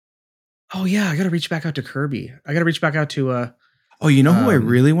 Oh yeah, I got to reach back out to Kirby. I got to reach back out to. Oh, you know who I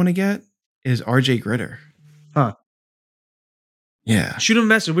really want to get is RJ Gritter. Huh. Yeah. Shoot him a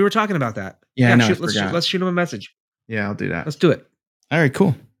message. We were talking about that. Yeah, no, let's shoot him a message. Yeah, I'll do that. Let's do it. All right,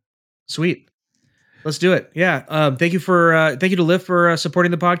 cool. Sweet. Let's do it. Yeah. Thank you to Lyft for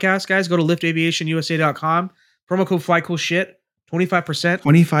supporting the podcast, guys. Go to liftaviationusa.com. Promo code FlyCoolShit. 25%.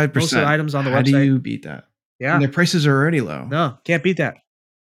 25%. Most of the items on the website. How do you beat that? Yeah. And their prices are already low. No, can't beat that.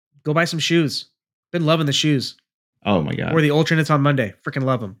 Go buy some shoes. Been loving the shoes. Oh my God. Or the alternates on Monday. Freaking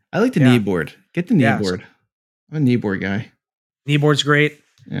love them. I like the knee board. Get the knee board. I'm a knee board guy. Knee board's great.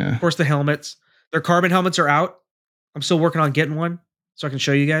 Yeah. Of course, the helmets. Their carbon helmets are out. I'm still working on getting one so I can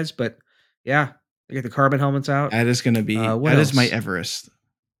show you guys. But yeah, I get the carbon helmets out. That is going to be, that is my Everest,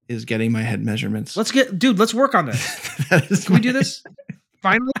 is getting my head measurements. Let's work on this. Can we do this?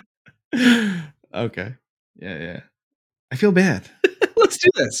 Finally? Okay. Yeah. I feel bad. Let's do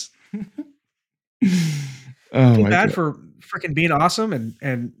this. Oh, feel bad for freaking being awesome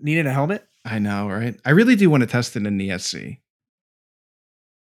and needing a helmet. I know, right? I really do want to test it in the SC.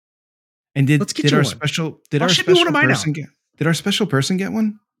 And did our special person get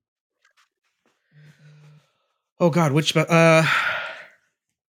one? Oh God, which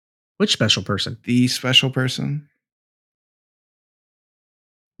special person? The special person?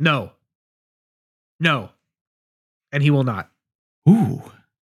 No. And he will not. Ooh.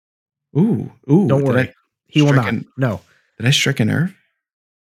 Don't worry. He will not. No. Did I strike a nerve?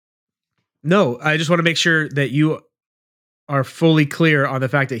 No, I just want to make sure that you are fully clear on the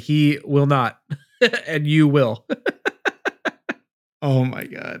fact that he will not and you will. Oh my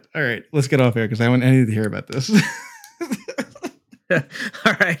God. All right, let's get off air because I need to hear about this. All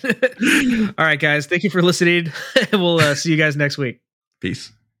right, guys. Thank you for listening. We'll see you guys next week.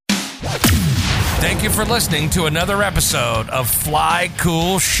 Peace. Thank you for listening to another episode of Fly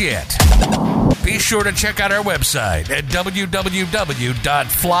Cool Shit. Be sure to check out our website at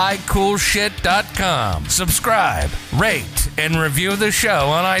www.flycoolshit.com. Subscribe, rate, and review the show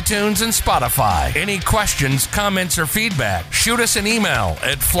on iTunes and Spotify. Any questions, comments, or feedback, shoot us an email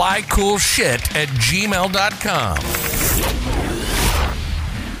at flycoolshit@gmail.com.